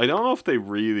 I don't know if they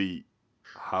really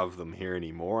have them here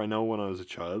anymore. I know when I was a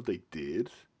child they did.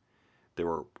 They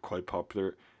were quite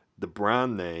popular. The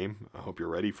brand name, I hope you're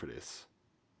ready for this,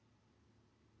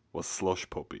 was Slush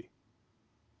Puppy.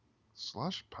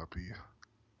 Slush Puppy?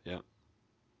 Yeah.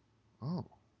 Oh.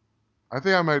 I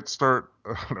think I might start...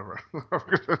 Whatever.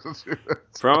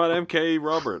 From an MK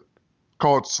Robert.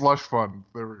 Call it Slush Fund.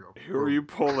 There we go. Who are you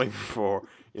pulling for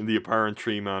in the apparent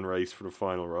 3-man race for the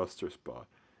final roster spot?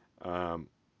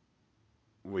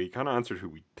 We kind of answered who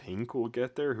we think will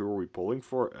get there. Who are we pulling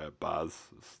for? Baz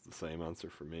is the same answer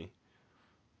for me.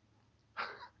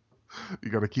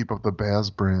 You got to keep up the Baz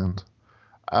brand.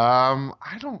 I'm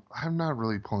not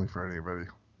really pulling for anybody.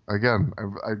 Again,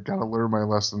 I've got to learn my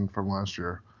lesson from last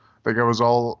year. I think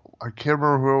I can't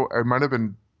remember who, it might have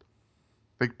been,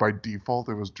 I think by default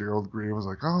it was Gerald Green. I was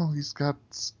like, oh, he's got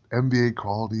NBA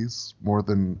qualities more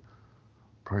than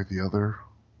probably the other.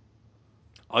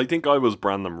 I think I was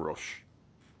Brandon Rush.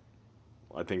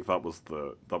 I think that was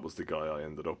the guy I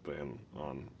ended up in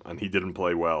on, and he didn't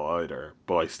play well either.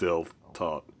 But I still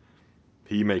thought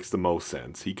he makes the most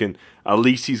sense. He can, at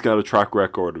least he's got a track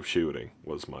record of shooting.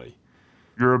 Was my.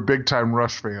 You're a big time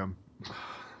Rush fan.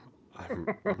 I'm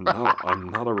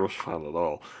not a Rush fan at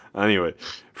all. Anyway,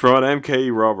 from an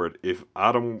MK Robert, if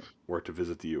Adam were to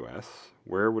visit the US,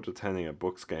 where would attending a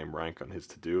Bucks game rank on his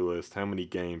to-do list? How many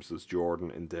games does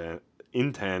Jordan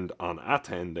intend on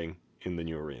attending in the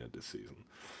new arena this season?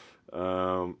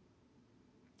 I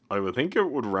would think it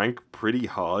would rank pretty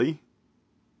high.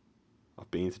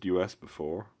 I've been to the US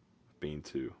before. I've been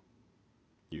to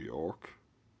New York,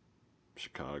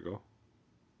 Chicago,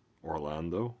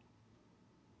 Orlando.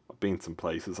 I've been some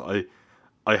places. I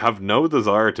have no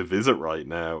desire to visit right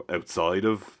now outside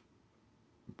of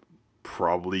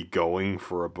probably going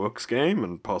for a Bucks game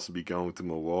and possibly going to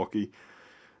Milwaukee.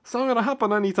 It's not going to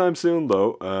happen anytime soon,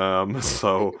 though.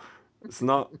 So it's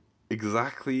not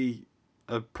exactly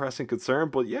a pressing concern,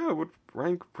 but yeah, it would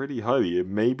rank pretty highly. It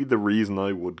may be the reason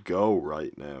I would go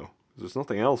right now. There's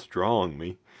nothing else drawing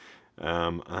me.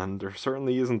 And there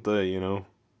certainly isn't the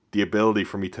ability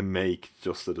for me to make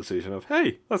just a decision of,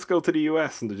 hey, let's go to the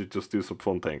US and just do some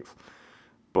fun things.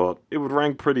 But it would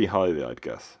rank pretty highly, I'd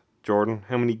guess. Jordan,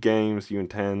 how many games do you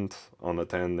intend on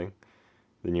attending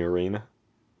the new arena?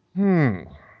 I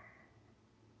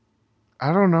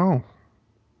don't know.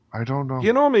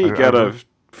 You normally get a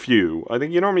few. I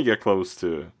think you normally get close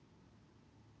to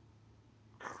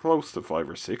 5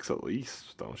 or 6 at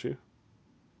least, don't you?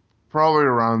 Probably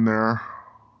around there.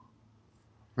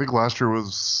 I think last year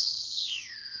was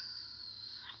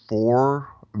 4,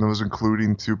 and that was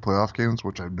including 2 playoff games,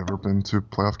 which I've never been to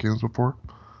playoff games before.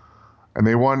 And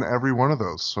they won every one of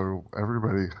those. So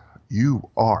everybody, you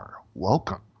are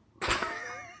welcome.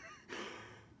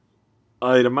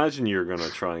 I'd imagine you're going to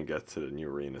try and get to the new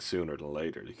arena sooner than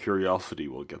later. The curiosity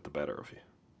will get the better of you.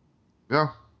 Yeah.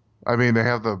 I mean, they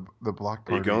have the block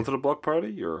party. Are you going to the block party?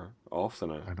 You're off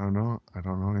tonight. I don't know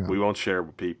yet. We won't share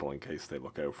with people in case they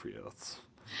look out for you. That's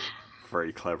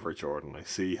very clever, Jordan. I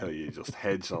see how you just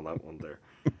hedged on that one there.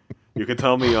 You can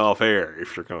tell me off air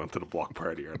if you're going to the block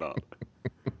party or not.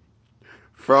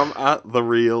 From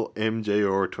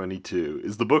 @TheRealMJR22,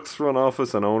 is the Bucks front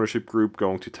office and ownership group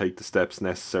going to take the steps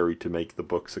necessary to make the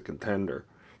Bucks a contender?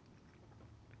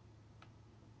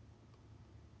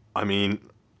 I mean,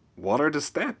 what are the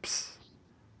steps?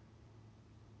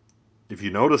 If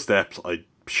you know the steps, I'm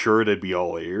sure they'd be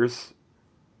all ears.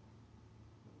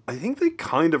 I think they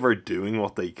kind of are doing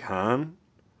what they can.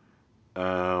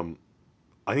 I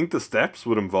think the steps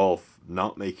would involve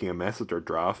not making a mess of their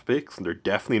draft picks, and they're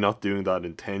definitely not doing that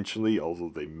intentionally, although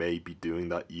they may be doing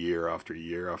that year after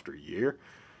year after year.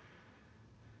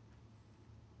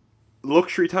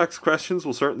 Luxury tax questions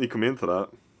will certainly come into that.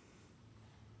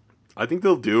 I think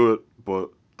they'll do it, but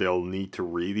they'll need to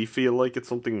really feel like it's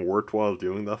something worthwhile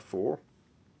doing that for.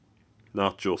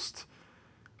 Not just,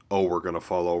 oh, we're going to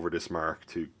fall over this mark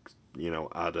to,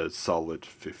 add a solid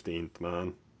 15th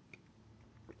man.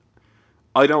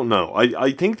 I don't know.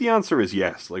 I think the answer is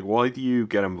yes. Like, why do you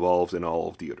get involved in all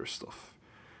of the other stuff?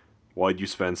 Why do you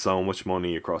spend so much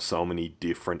money across so many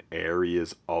different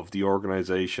areas of the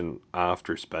organization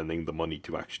after spending the money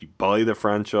to actually buy the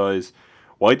franchise?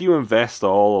 Why do you invest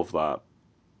all of that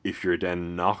if you're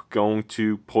then not going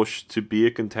to push to be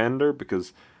a contender?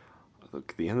 Because,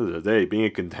 look, at the end of the day, being a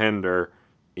contender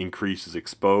increases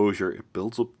exposure. It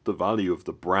builds up the value of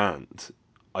the brand.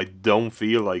 I don't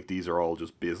feel like these are all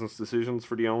just business decisions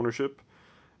for the ownership.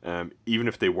 Even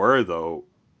if they were, though,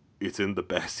 it's in the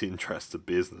best interest of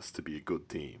business to be a good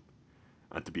team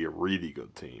and to be a really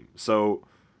good team. So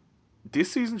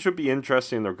this season should be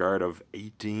interesting in the regard of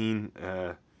 18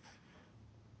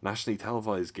 nationally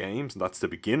televised games, and that's to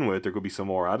begin with. There could be some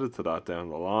more added to that down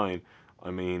the line. I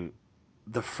mean,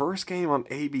 the first game on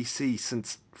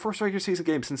ABC first regular season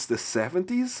game since the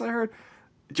 70s, I heard.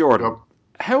 Jordan,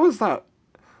 How is that?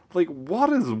 Like,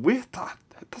 what is with that?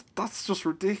 That's just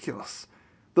ridiculous.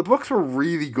 The Bucks were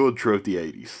really good throughout the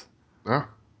 80s. Yeah.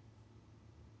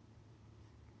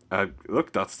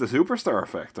 Look, that's the superstar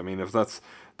effect. I mean, if that's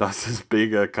as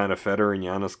big a kind of feather in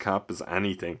Giannis' cap as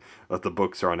anything, that the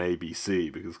Bucks are on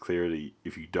ABC, because clearly,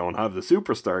 if you don't have the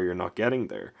superstar, you're not getting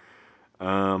there.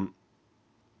 All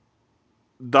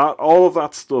of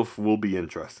that stuff will be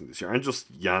interesting this year, and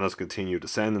just Giannis' continued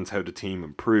ascendance, how the team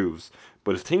improves.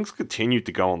 But if things continue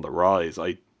to go on the rise,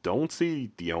 I don't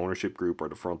see the ownership group or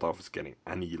the front office getting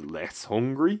any less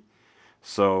hungry.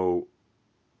 So,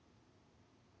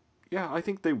 yeah, I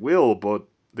think they will, but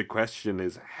the question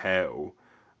is how.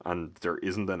 and there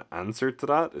isn't an answer to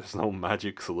that. There's no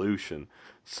magic solution.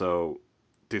 So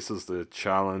this is the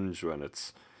challenge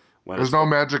There's no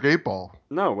magic 8-ball.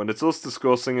 No, when it's us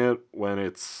discussing it, when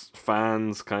it's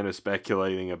fans kind of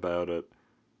speculating about it,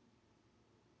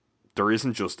 there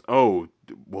isn't just, oh,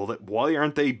 well, why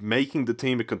aren't they making the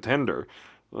team a contender?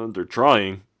 Well, they're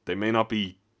trying. They may not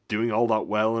be doing all that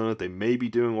well in it. They may be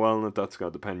doing well in it. That's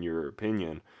going to depend on your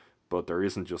opinion. But there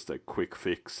isn't just a quick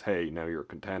fix, hey, now you're a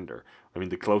contender. I mean,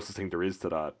 the closest thing there is to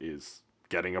that is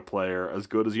getting a player as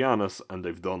good as Giannis, and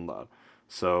they've done that.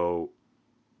 So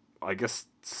I guess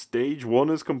stage 1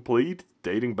 is complete,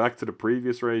 dating back to the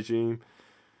previous regime.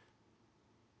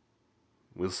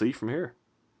 We'll see from here.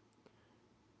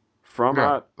 From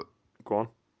that, go on.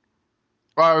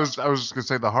 Well, I was just gonna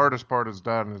say the hardest part is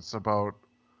done. It's about,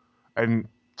 and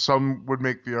some would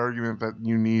make the argument that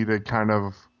you need a kind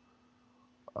of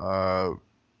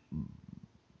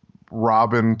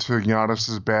Robin to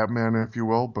Giannis's Batman, if you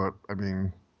will. But I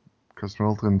mean, Chris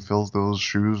Middleton fills those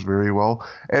shoes very well,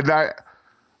 and I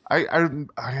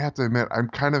have to admit, I'm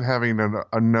kind of having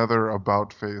another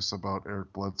about face about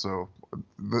Eric Bledsoe.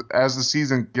 As the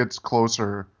season gets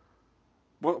closer.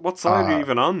 What side are you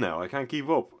even on now? I can't keep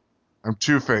up. I'm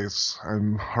Two-Face.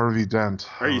 I'm Harvey Dent.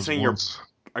 Are you saying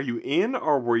are you in,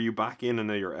 or were you back in and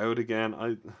now you're out again?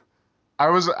 I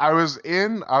was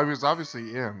in. I was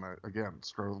obviously in. Again,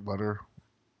 scarlet letter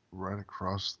right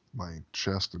across my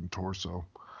chest and torso.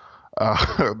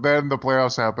 Then the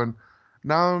playoffs happened.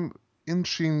 Now I'm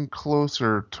inching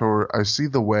closer toward. I see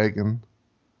the wagon.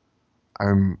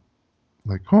 I'm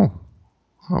like, oh,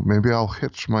 maybe I'll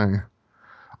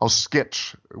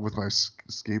sketch with my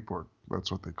skateboard.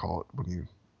 That's what they call it when you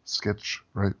sketch,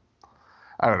 right?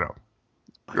 I don't know.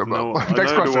 No,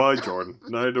 neither do I, Jordan.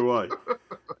 Neither do I.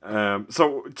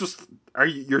 So,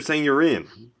 you're saying you're in?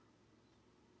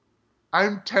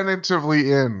 I'm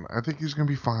tentatively in. I think he's going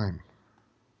to be fine.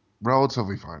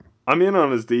 Relatively fine. I'm in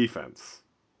on his defense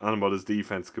and what his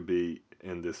defense could be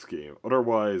in this game.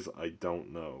 Otherwise, I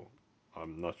don't know.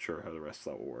 I'm not sure how the rest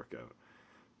of that will work out.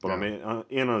 But yeah. I'm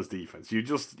in on his defense. You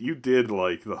did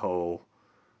like the whole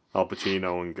Al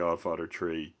Pacino and Godfather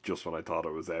 3 just when I thought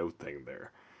it was out thing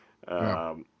there.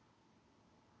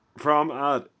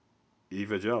 From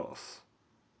Eva Jealous.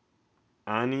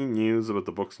 Any news about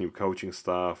the Bucks' new coaching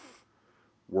staff,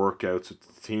 workouts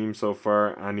with the team so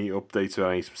far? Any updates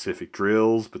about any specific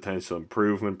drills, potential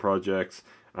improvement projects,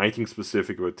 anything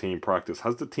specific about team practice?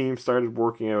 Has the team started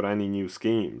working out any new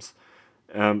schemes?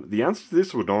 The answer to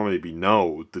this would normally be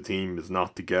no. The team is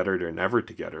not together. They're never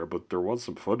together. But there was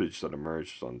some footage that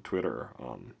emerged on Twitter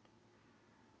on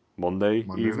Monday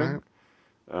evening.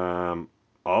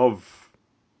 Of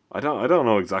I don't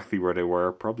know exactly where they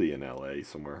were. Probably in LA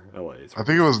somewhere. I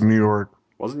think it was New York.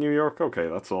 Was it New York? Okay,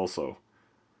 that's also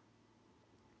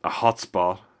a hot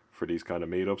spot for these kind of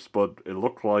meetups. But it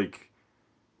looked like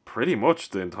pretty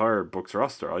much the entire Bucks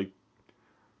roster.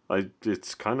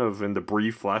 It's kind of in the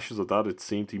brief flashes of that, it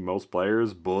seemed to be most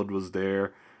players. Bud was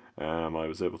there. I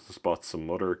was able to spot some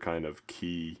other kind of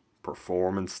key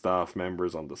performance staff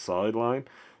members on the sideline.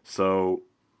 So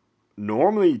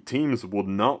normally teams would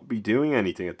not be doing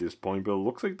anything at this point, but it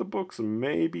looks like the Bucks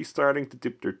may be starting to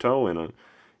dip their toe in it.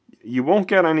 You won't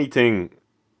get anything.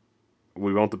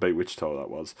 We won't debate which toe that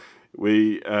was.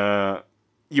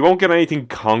 You won't get anything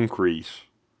concrete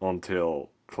until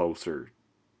closer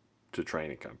to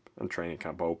training camp and training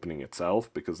camp opening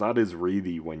itself, because that is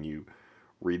really when you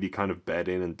really kind of bed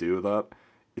in and do that.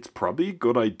 It's probably a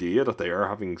good idea that they are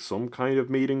having some kind of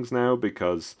meetings now,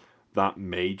 because that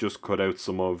may just cut out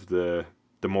some of the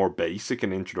more basic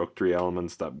and introductory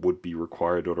elements that would be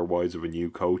required otherwise of a new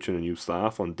coach and a new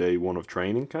staff on day one of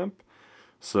training camp.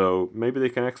 So maybe they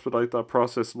can expedite that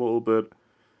process a little bit.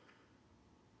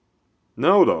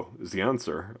 No, though, is the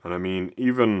answer. And I mean,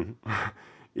 even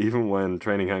when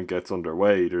training camp gets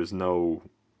underway, there's no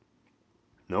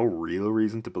real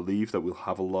reason to believe that we'll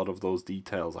have a lot of those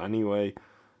details anyway.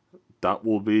 That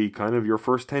will be kind of your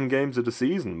first 10 games of the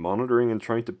season, monitoring and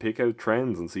trying to pick out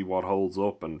trends and see what holds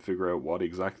up and figure out what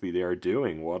exactly they are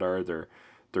doing. What are their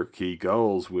key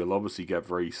goals? We'll obviously get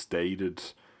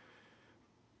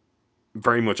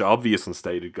very much obvious and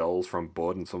stated goals from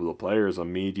Bud and some of the players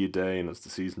on media day and as the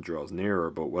season draws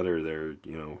nearer, but whether they're,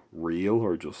 real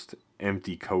or just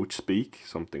empty coach speak,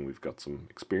 something we've got some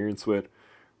experience with,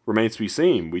 remains to be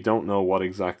seen. We don't know what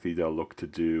exactly they'll look to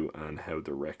do and how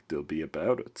direct they'll be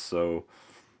about it. So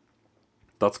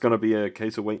that's going to be a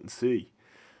case of wait and see.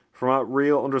 From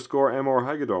 @real_MR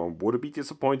Hagedorn, would it be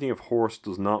disappointing if Horst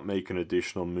does not make an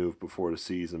additional move before the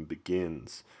season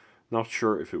begins? Not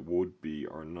sure if it would be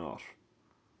or not.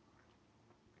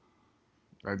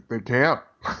 They can't.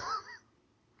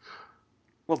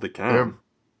 Well, they can.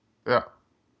 Yeah.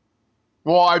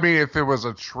 Well, I mean, if it was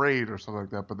a trade or something like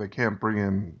that, but they can't bring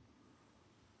in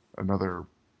another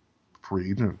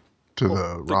free agent to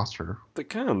the roster. They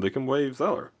can. They can waive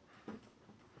Zeller.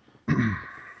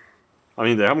 I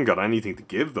mean, they haven't got anything to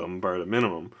give them, bar the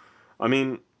minimum. I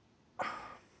mean,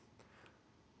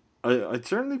 I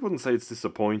certainly wouldn't say it's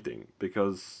disappointing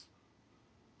because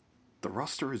the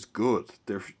roster is good.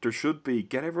 There should be,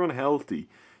 get everyone healthy,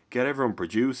 get everyone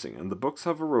producing, and the Bucks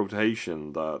have a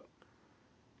rotation that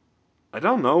I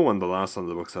don't know when the last time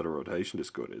the Bucks had a rotation this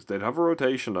good is. They'd have a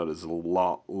rotation that is a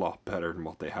lot better than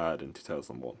what they had in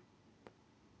 2001.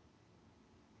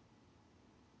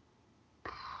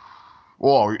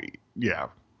 Well, yeah,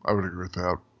 I would agree with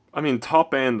that. I mean,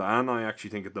 top end, and I actually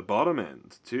think at the bottom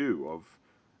end, too, of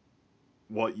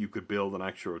what you could build an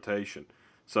actual rotation.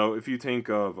 So if you think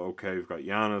of, okay, we've got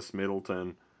Giannis,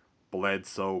 Middleton,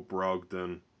 Bledsoe,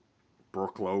 Brogdon,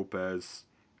 Brook Lopez,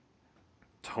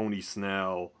 Tony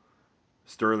Snell,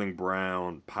 Sterling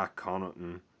Brown, Pat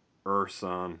Connaughton,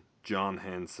 Urson, John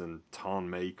Henson, Ton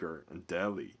Maker, and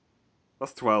Delhi.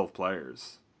 That's 12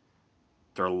 players.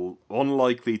 They're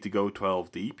unlikely to go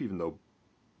 12 deep, even though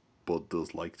Bud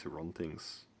does like to run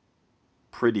things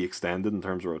pretty extended in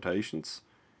terms of rotations.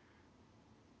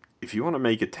 If you want to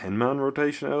make a 10-man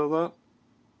rotation out of that,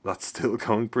 that's still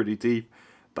going pretty deep.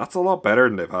 That's a lot better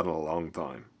than they've had in a long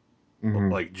time.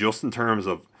 Mm-hmm. Like, just in terms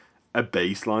of a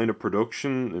baseline of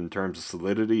production, in terms of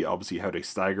solidity, obviously how they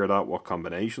stagger that, what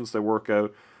combinations they work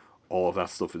out, all of that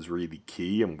stuff is really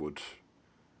key and would,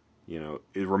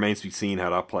 it remains to be seen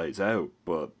how that plays out,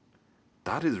 but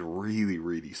that is really,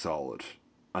 really solid.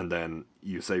 And then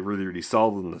you say really, really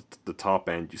solid, and the top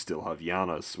end, you still have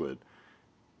Giannis with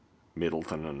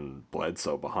Middleton and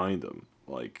Bledsoe behind him.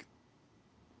 Like,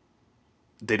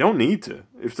 they don't need to.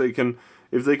 If they can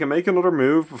make another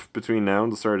move between now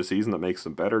and the start of the season that makes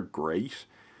them better, great.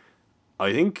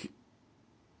 I think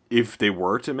if they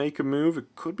were to make a move,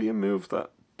 it could be a move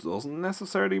that doesn't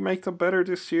necessarily make them better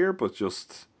this year, but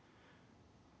just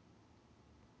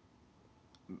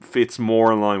fits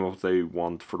more in line with what they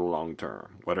want for the long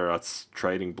term. Whether that's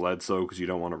trading Bledsoe because you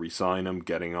don't want to re-sign him,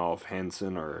 getting off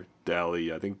Henson or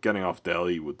Delhi. I think getting off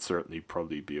Delhi would certainly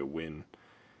probably be a win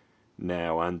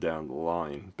now and down the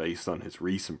line based on his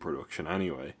recent production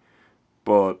anyway.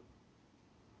 But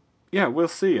yeah, we'll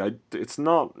see. It's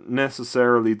not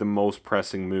necessarily the most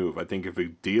pressing move. I think if a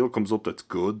deal comes up that's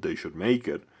good, they should make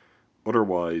it.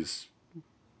 Otherwise,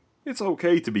 it's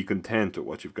okay to be content with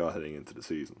what you've got heading into the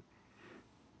season.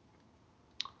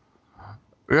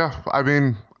 Yeah, I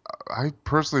mean, I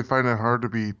personally find it hard to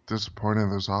be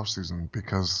disappointed this offseason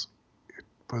because it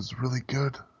was really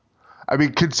good. I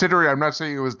mean, considering I'm not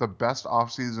saying it was the best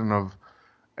offseason of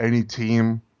any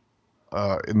team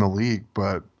in the league,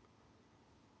 but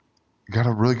you got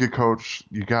a really good coach.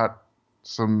 You got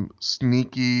some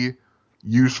sneaky,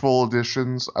 useful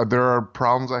additions. There are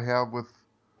problems I have with,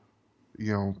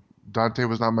 Dante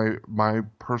was not my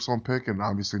personal pick, and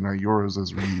obviously not yours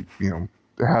as we,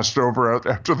 hashed over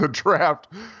after the draft.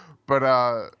 But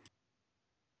on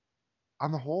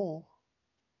the whole,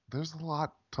 there's a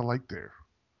lot to like there.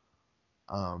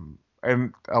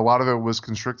 And a lot of it was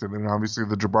constricted. And obviously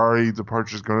the Jabari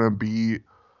departure is going to be,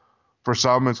 for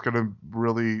some, it's going to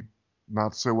really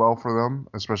not sit well for them,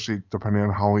 especially depending on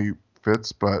how he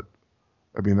fits. But,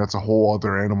 I mean, that's a whole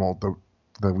other animal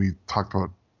that we talked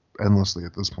about endlessly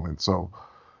at this point. So,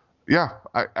 yeah,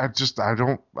 I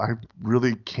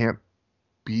really can't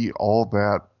be all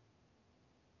that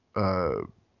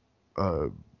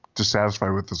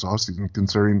dissatisfied with this offseason,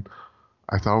 considering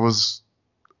I thought it was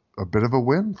a bit of a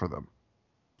win for them.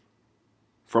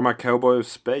 From our Cowboy of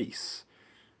Space,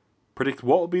 predict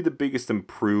what will be the biggest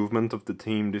improvement of the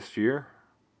team this year,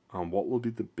 and what will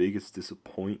be the biggest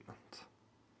disappointment.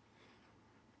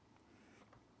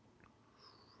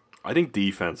 I think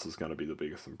defense is going to be the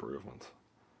biggest improvement.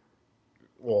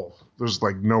 Well, there's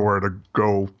nowhere to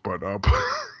go but up.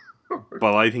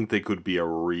 But I think they could be a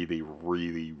really,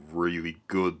 really, really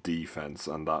good defense,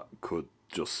 and that could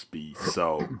just be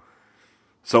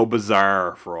so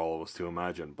bizarre for all of us to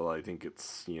imagine. But I think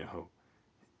it's,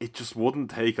 it just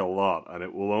wouldn't take a lot, and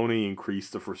it will only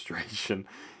increase the frustration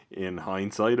in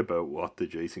hindsight about what the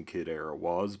Jason Kidd era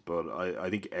was. But I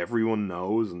think everyone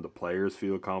knows, and the players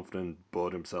feel confident.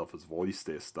 Bud himself has voiced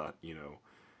this, that,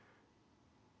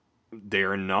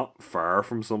 they're not far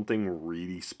from something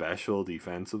really special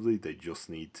defensively. They just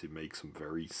need to make some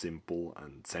very simple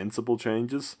and sensible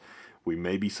changes. We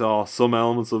maybe saw some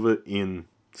elements of it in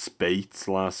Spates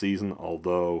last season,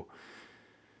 although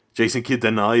Jason Kidd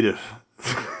denied it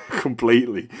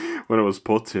completely when it was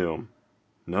put to him.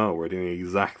 No, we're doing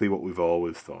exactly what we've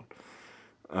always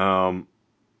done.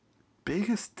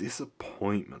 Biggest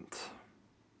disappointment?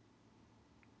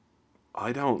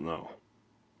 I don't know.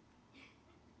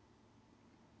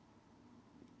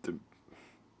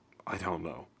 I don't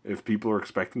know. If people are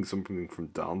expecting something from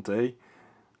Dante,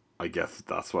 I guess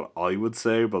that's what I would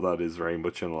say, but that is very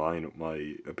much in line with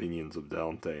my opinions of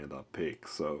Dante and that pick,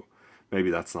 so maybe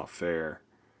that's not fair.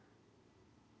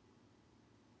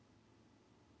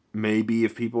 Maybe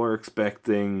if people are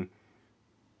expecting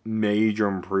major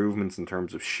improvements in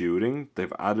terms of shooting,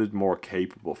 they've added more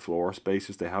capable floor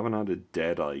spacers. They haven't added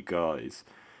dead-eye guys.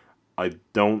 I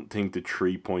don't think the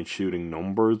 3-point shooting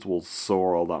numbers will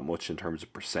soar all that much in terms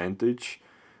of percentage,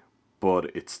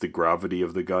 but it's the gravity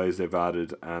of the guys they've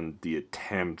added and the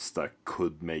attempts that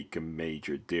could make a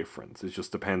major difference. It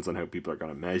just depends on how people are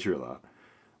going to measure that.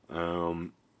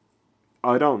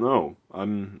 I don't know.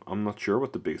 I'm not sure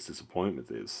what the biggest disappointment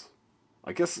is.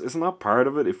 I guess isn't that part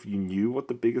of it? If you knew what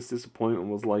the biggest disappointment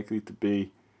was likely to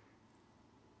be,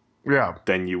 Yeah.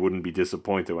 then you wouldn't be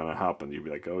disappointed when it happened. You'd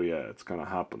be like, oh yeah, it's kind of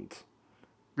happened.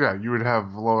 Yeah, you would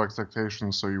have low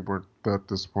expectations, so you weren't that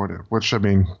disappointed. Which, I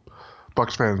mean,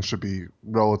 Bucks fans should be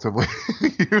relatively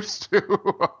used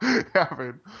to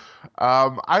having.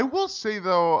 I will say,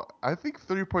 though, I think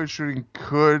 3-point shooting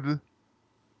could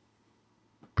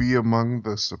be among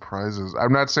the surprises.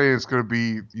 I'm not saying it's going to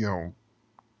be,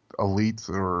 elite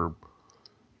or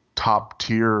top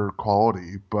tier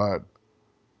quality, but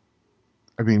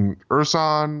I mean,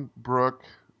 Ersan, Brook,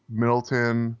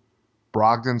 Middleton,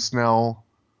 Brogdon, Snell,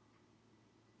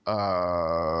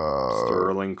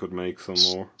 Sterling could make some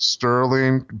more.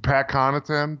 Sterling, Pat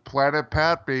Connaughton, Planet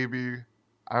Pat, baby.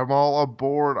 I'm all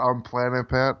aboard on Planet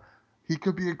Pat. He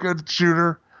could be a good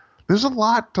shooter. There's a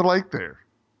lot to like there.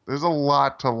 There's a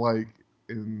lot to like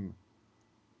in.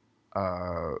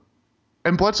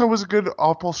 And Bledsoe was a good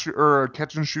off-ball or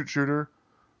catch and shoot shooter.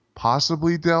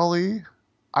 Possibly Delhi.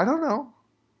 I don't know.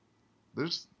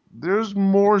 There's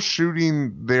more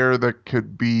shooting there that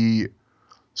could be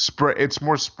spread. It's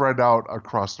more spread out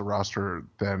across the roster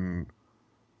than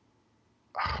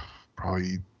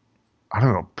probably. I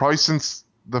don't know. Probably since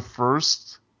the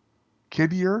first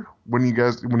kid year when he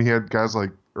had guys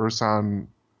like Ersan,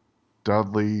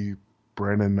 Dudley,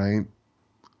 Brandon Knight,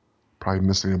 probably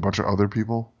missing a bunch of other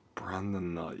people.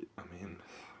 Brandon Knight, I mean,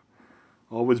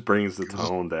 always brings the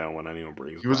tone down when anyone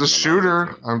brings. He was a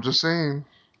shooter. I'm just saying.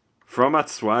 From at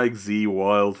Swag Z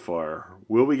Wildfire,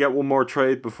 will we get one more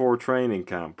trade before training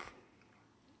camp?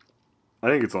 I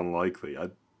think it's unlikely.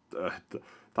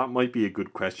 That might be a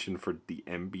good question for the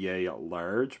NBA at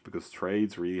large, because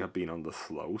trades really have been on the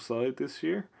slow side this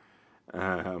year.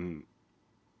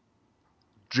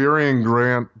 Jerry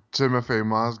Grant, Timofey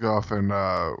Mozgov, and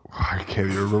I can't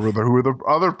even remember who the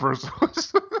other person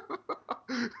was.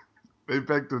 They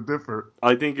beg to differ.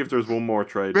 I think if there's one more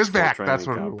trade Bismack, that's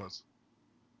what it was.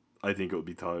 I think it would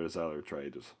be Tyler Zeller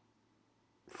traded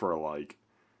for like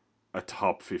a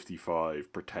top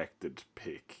 55 protected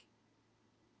pick.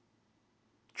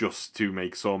 Just to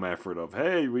make some effort of,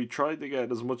 hey, we tried to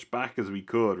get as much back as we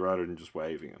could rather than just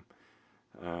waiving him.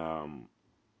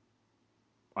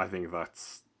 I think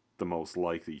that's the most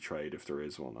likely trade if there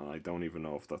is one, and I don't even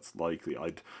know if that's likely.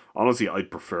 I'd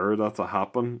prefer that to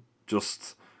happen.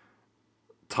 Just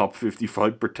top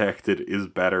 55 protected is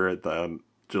better than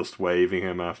just waiving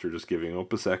him after just giving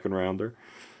up a second rounder.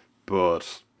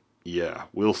 But yeah,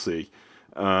 we'll see.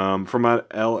 From at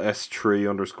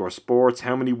LS3_sports,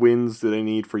 how many wins do they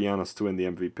need for Giannis to win the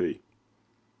MVP?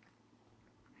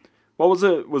 What was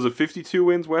it? Was it 52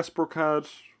 wins Westbrook had?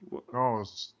 No, it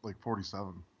was like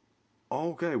 47.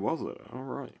 Okay, was it? All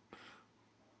right.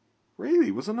 Really?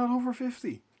 Was it not over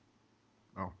 50?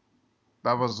 No.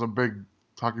 That was a big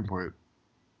talking point.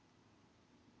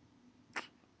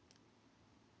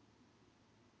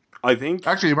 I think...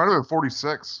 Actually, it might have been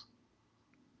 46.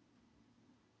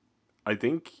 I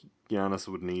think Giannis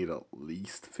would need at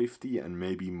least 50 and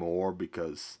maybe more,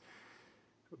 because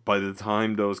by the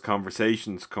time those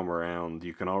conversations come around,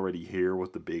 you can already hear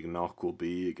what the big knock will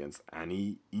be against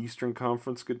any Eastern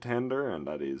Conference contender, and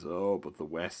that is, but the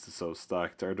West is so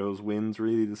stacked. Are those wins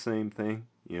really the same thing?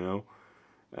 So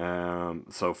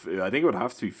I think it would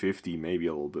have to be 50, maybe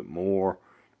a little bit more.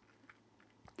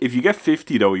 If you get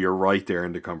 50, though, you're right there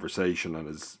in the conversation, and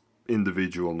his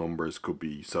individual numbers could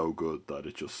be so good that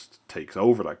it just takes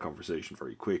over that conversation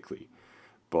very quickly.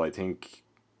 But I think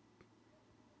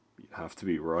you'd have to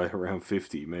be right around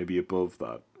 50, maybe above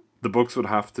that. The Bucks would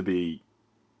have to be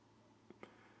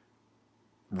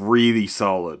really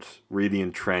solid, really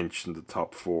entrenched in the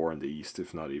top 4 in the East,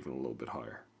 if not even a little bit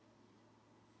higher.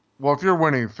 Well, if you're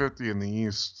winning 50 in the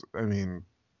East, I mean,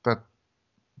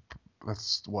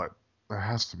 that's what? That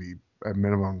has to be at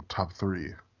minimum top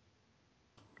 3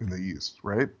 in the East,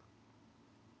 right?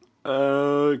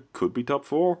 Could be top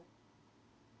 4.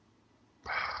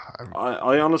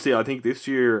 I honestly, I think this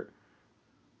year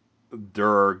there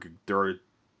are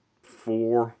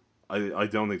 4. I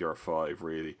don't think there are 5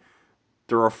 really.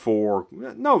 There are 4.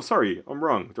 No, sorry, I'm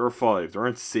wrong. There are 5. There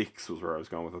aren't 6. Was where I was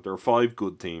going with it. There are 5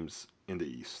 good teams in the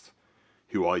East,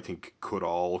 who I think could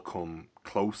all come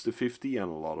close to 50, and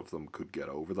a lot of them could get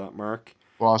over that mark.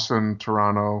 Boston,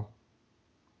 Toronto,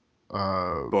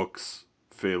 Bucks,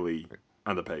 Philly,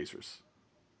 and the Pacers.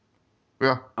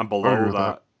 Yeah. And below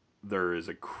that, there is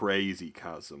a crazy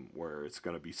chasm where it's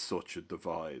going to be such a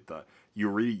divide that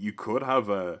you could have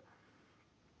a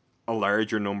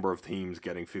larger number of teams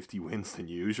getting 50 wins than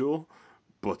usual,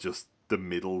 but just the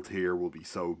middle tier will be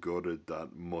so good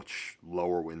that much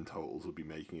lower win totals will be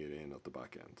making it in at the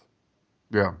back end.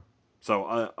 Yeah.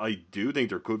 So I do think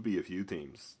there could be a few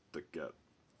teams that get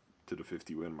to the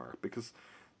 50 win mark, because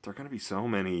there are going to be so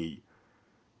many.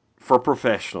 For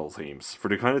professional teams, for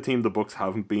the kind of team the Bucks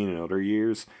haven't been in other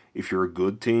years, if you're a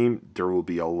good team, there will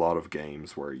be a lot of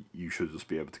games where you should just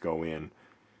be able to go in,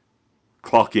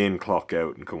 clock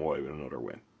out, and come away with another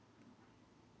win.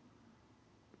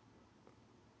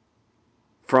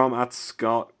 From at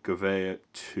Scott Gavea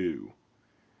 2.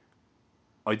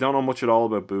 I don't know much at all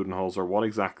about Budenholzer. What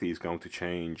exactly is going to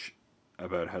change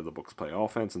about how the Bucks play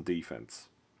offense and defense?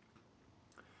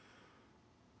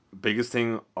 Biggest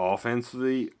thing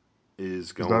offensively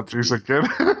is going not to Jason be...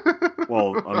 Kidd?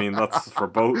 Well, I mean, that's for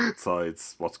both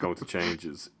sides. What's going to change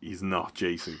is he's not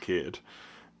Jason Kidd.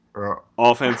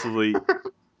 Offensively,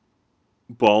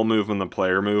 ball movement and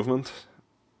player movement,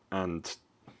 and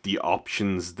the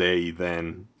options they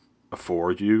then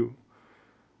afford you,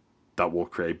 that will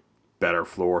create better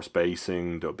floor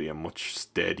spacing. There'll be a much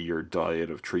steadier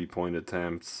diet of 3-point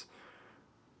attempts.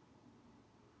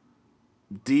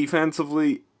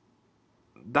 Defensively,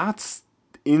 that's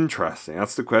interesting.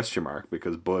 That's the question mark,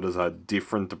 because Bud has had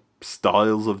different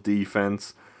styles of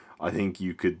defense. I think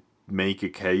you could make a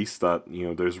case that,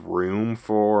 there's room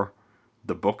for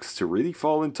the Bucks to really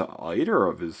fall into either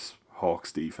of his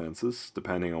Hawks defenses,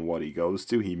 depending on what he goes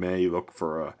to. He may look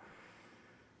for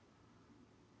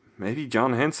maybe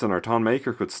John Henson or Tom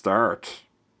Maker could start,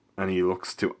 and he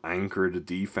looks to anchor the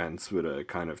defense with a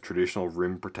kind of traditional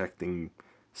rim protecting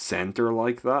center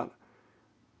like that.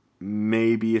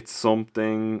 Maybe it's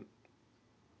something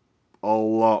a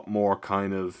lot more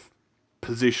kind of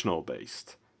positional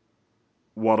based.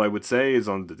 What I would say is,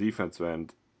 on the defensive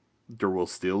end, there will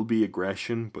still be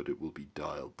aggression, but it will be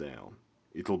dialed down.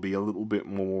 It'll be a little bit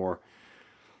more...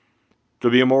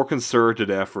 There'll be a more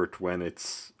concerted effort when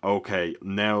it's, okay,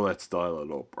 now let's dial it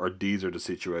up. Or these are the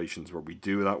situations where we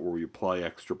do that, where we apply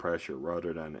extra pressure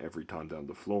rather than every time down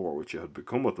the floor, which it had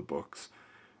become with the Bucks.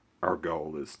 Our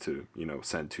goal is to,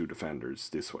 send 2 defenders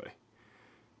this way.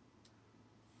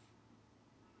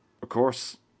 Of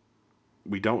course,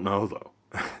 we don't know, though.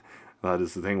 That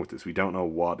is the thing with this. We don't know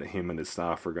what him and his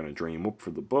staff are going to dream up for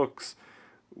the Bucks.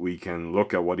 We can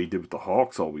look at what he did with the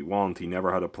Hawks all we want. He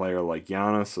never had a player like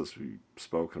Giannis, as we've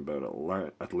spoken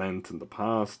about at length in the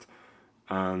past.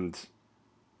 And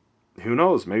who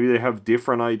knows? Maybe they have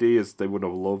different ideas. They would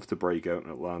have loved to break out in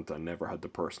Atlanta and never had the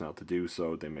personnel to do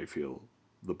so. They may feel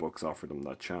the Bucks offered them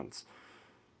that chance.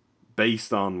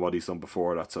 Based on what he's done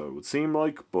before, that's how it would seem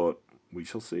like, but we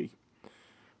shall see.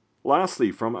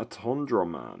 Lastly, from a Tundra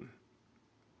Man.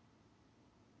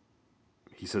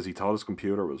 He says he thought his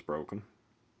computer was broken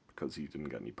because he didn't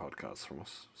get any podcasts from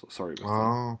us. So sorry about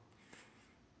that.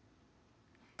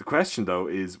 The question, though,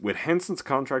 is, with Henson's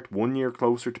contract 1 year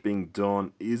closer to being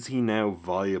done, is he now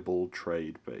viable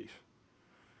trade bait?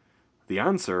 The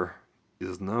answer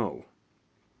is no.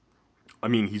 I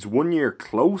mean, he's 1 year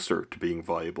closer to being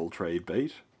viable trade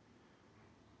bait.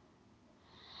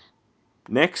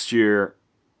 Next year,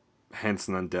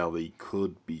 Henson and Delhi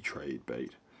could be trade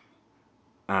bait.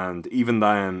 And even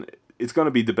then, it's going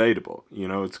to be debatable.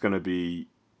 It's going to be,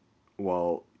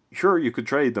 well, sure, you could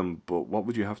trade them, but what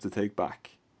would you have to take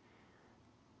back?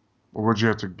 What would you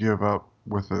have to give up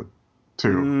with it,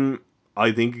 too?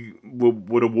 I think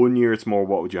with a 1 year, it's more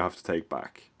what would you have to take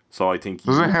back. So I think...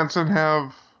 Doesn't Henson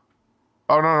have...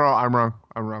 Oh, no, I'm wrong.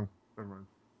 Never mind.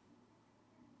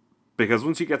 Because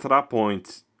once you get to that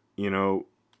point, you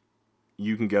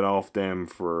can get off them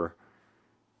for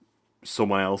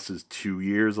someone else's 2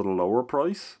 years at a lower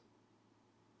price.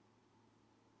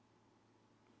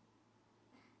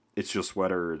 It's just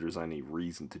whether there's any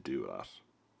reason to do that.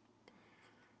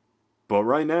 But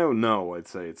right now, no, I'd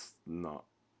say it's not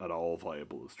at all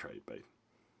viable as trade bait.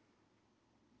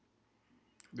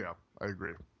 Yeah, I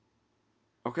agree.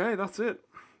 Okay, that's it.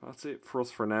 That's it for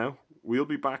us for now. We'll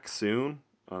be back soon,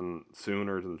 and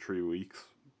sooner than 3 weeks.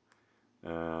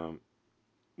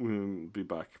 We'll be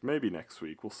back maybe next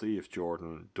week. We'll see if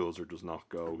Jordan does or does not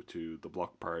go to the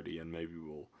block party, and maybe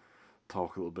we'll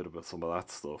talk a little bit about some of that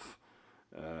stuff.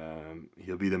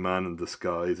 He'll be the man in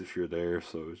disguise if you're there,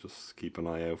 so just keep an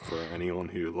eye out for anyone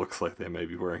who looks like they may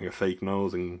be wearing a fake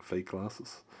nose and fake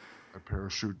glasses. I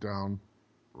parachute down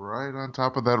right on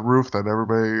top of that roof that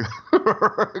everybody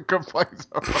complains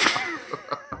about.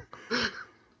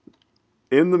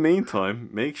 In the meantime,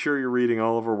 make sure you're reading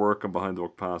all of our work on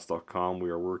BehindTheBookPass.com. We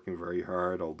are working very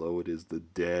hard, although it is the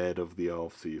dead of the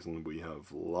off-season. We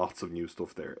have lots of new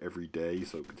stuff there every day,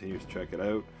 so continue to check it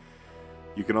out.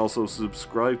 You can also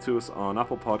subscribe to us on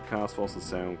Apple Podcasts, also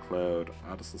SoundCloud,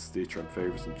 add us on Stitcher and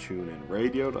Favorites and TuneIn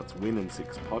Radio. That's Win in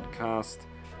 6 Podcast.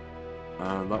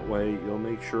 And that way you'll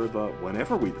make sure that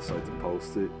whenever we decide to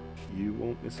post it, you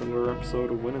won't miss another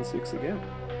episode of Win in 6 again.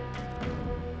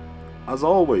 As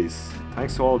always,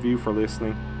 thanks to all of you for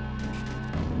listening.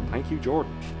 Thank you,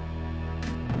 Jordan.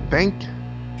 Thank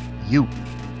you.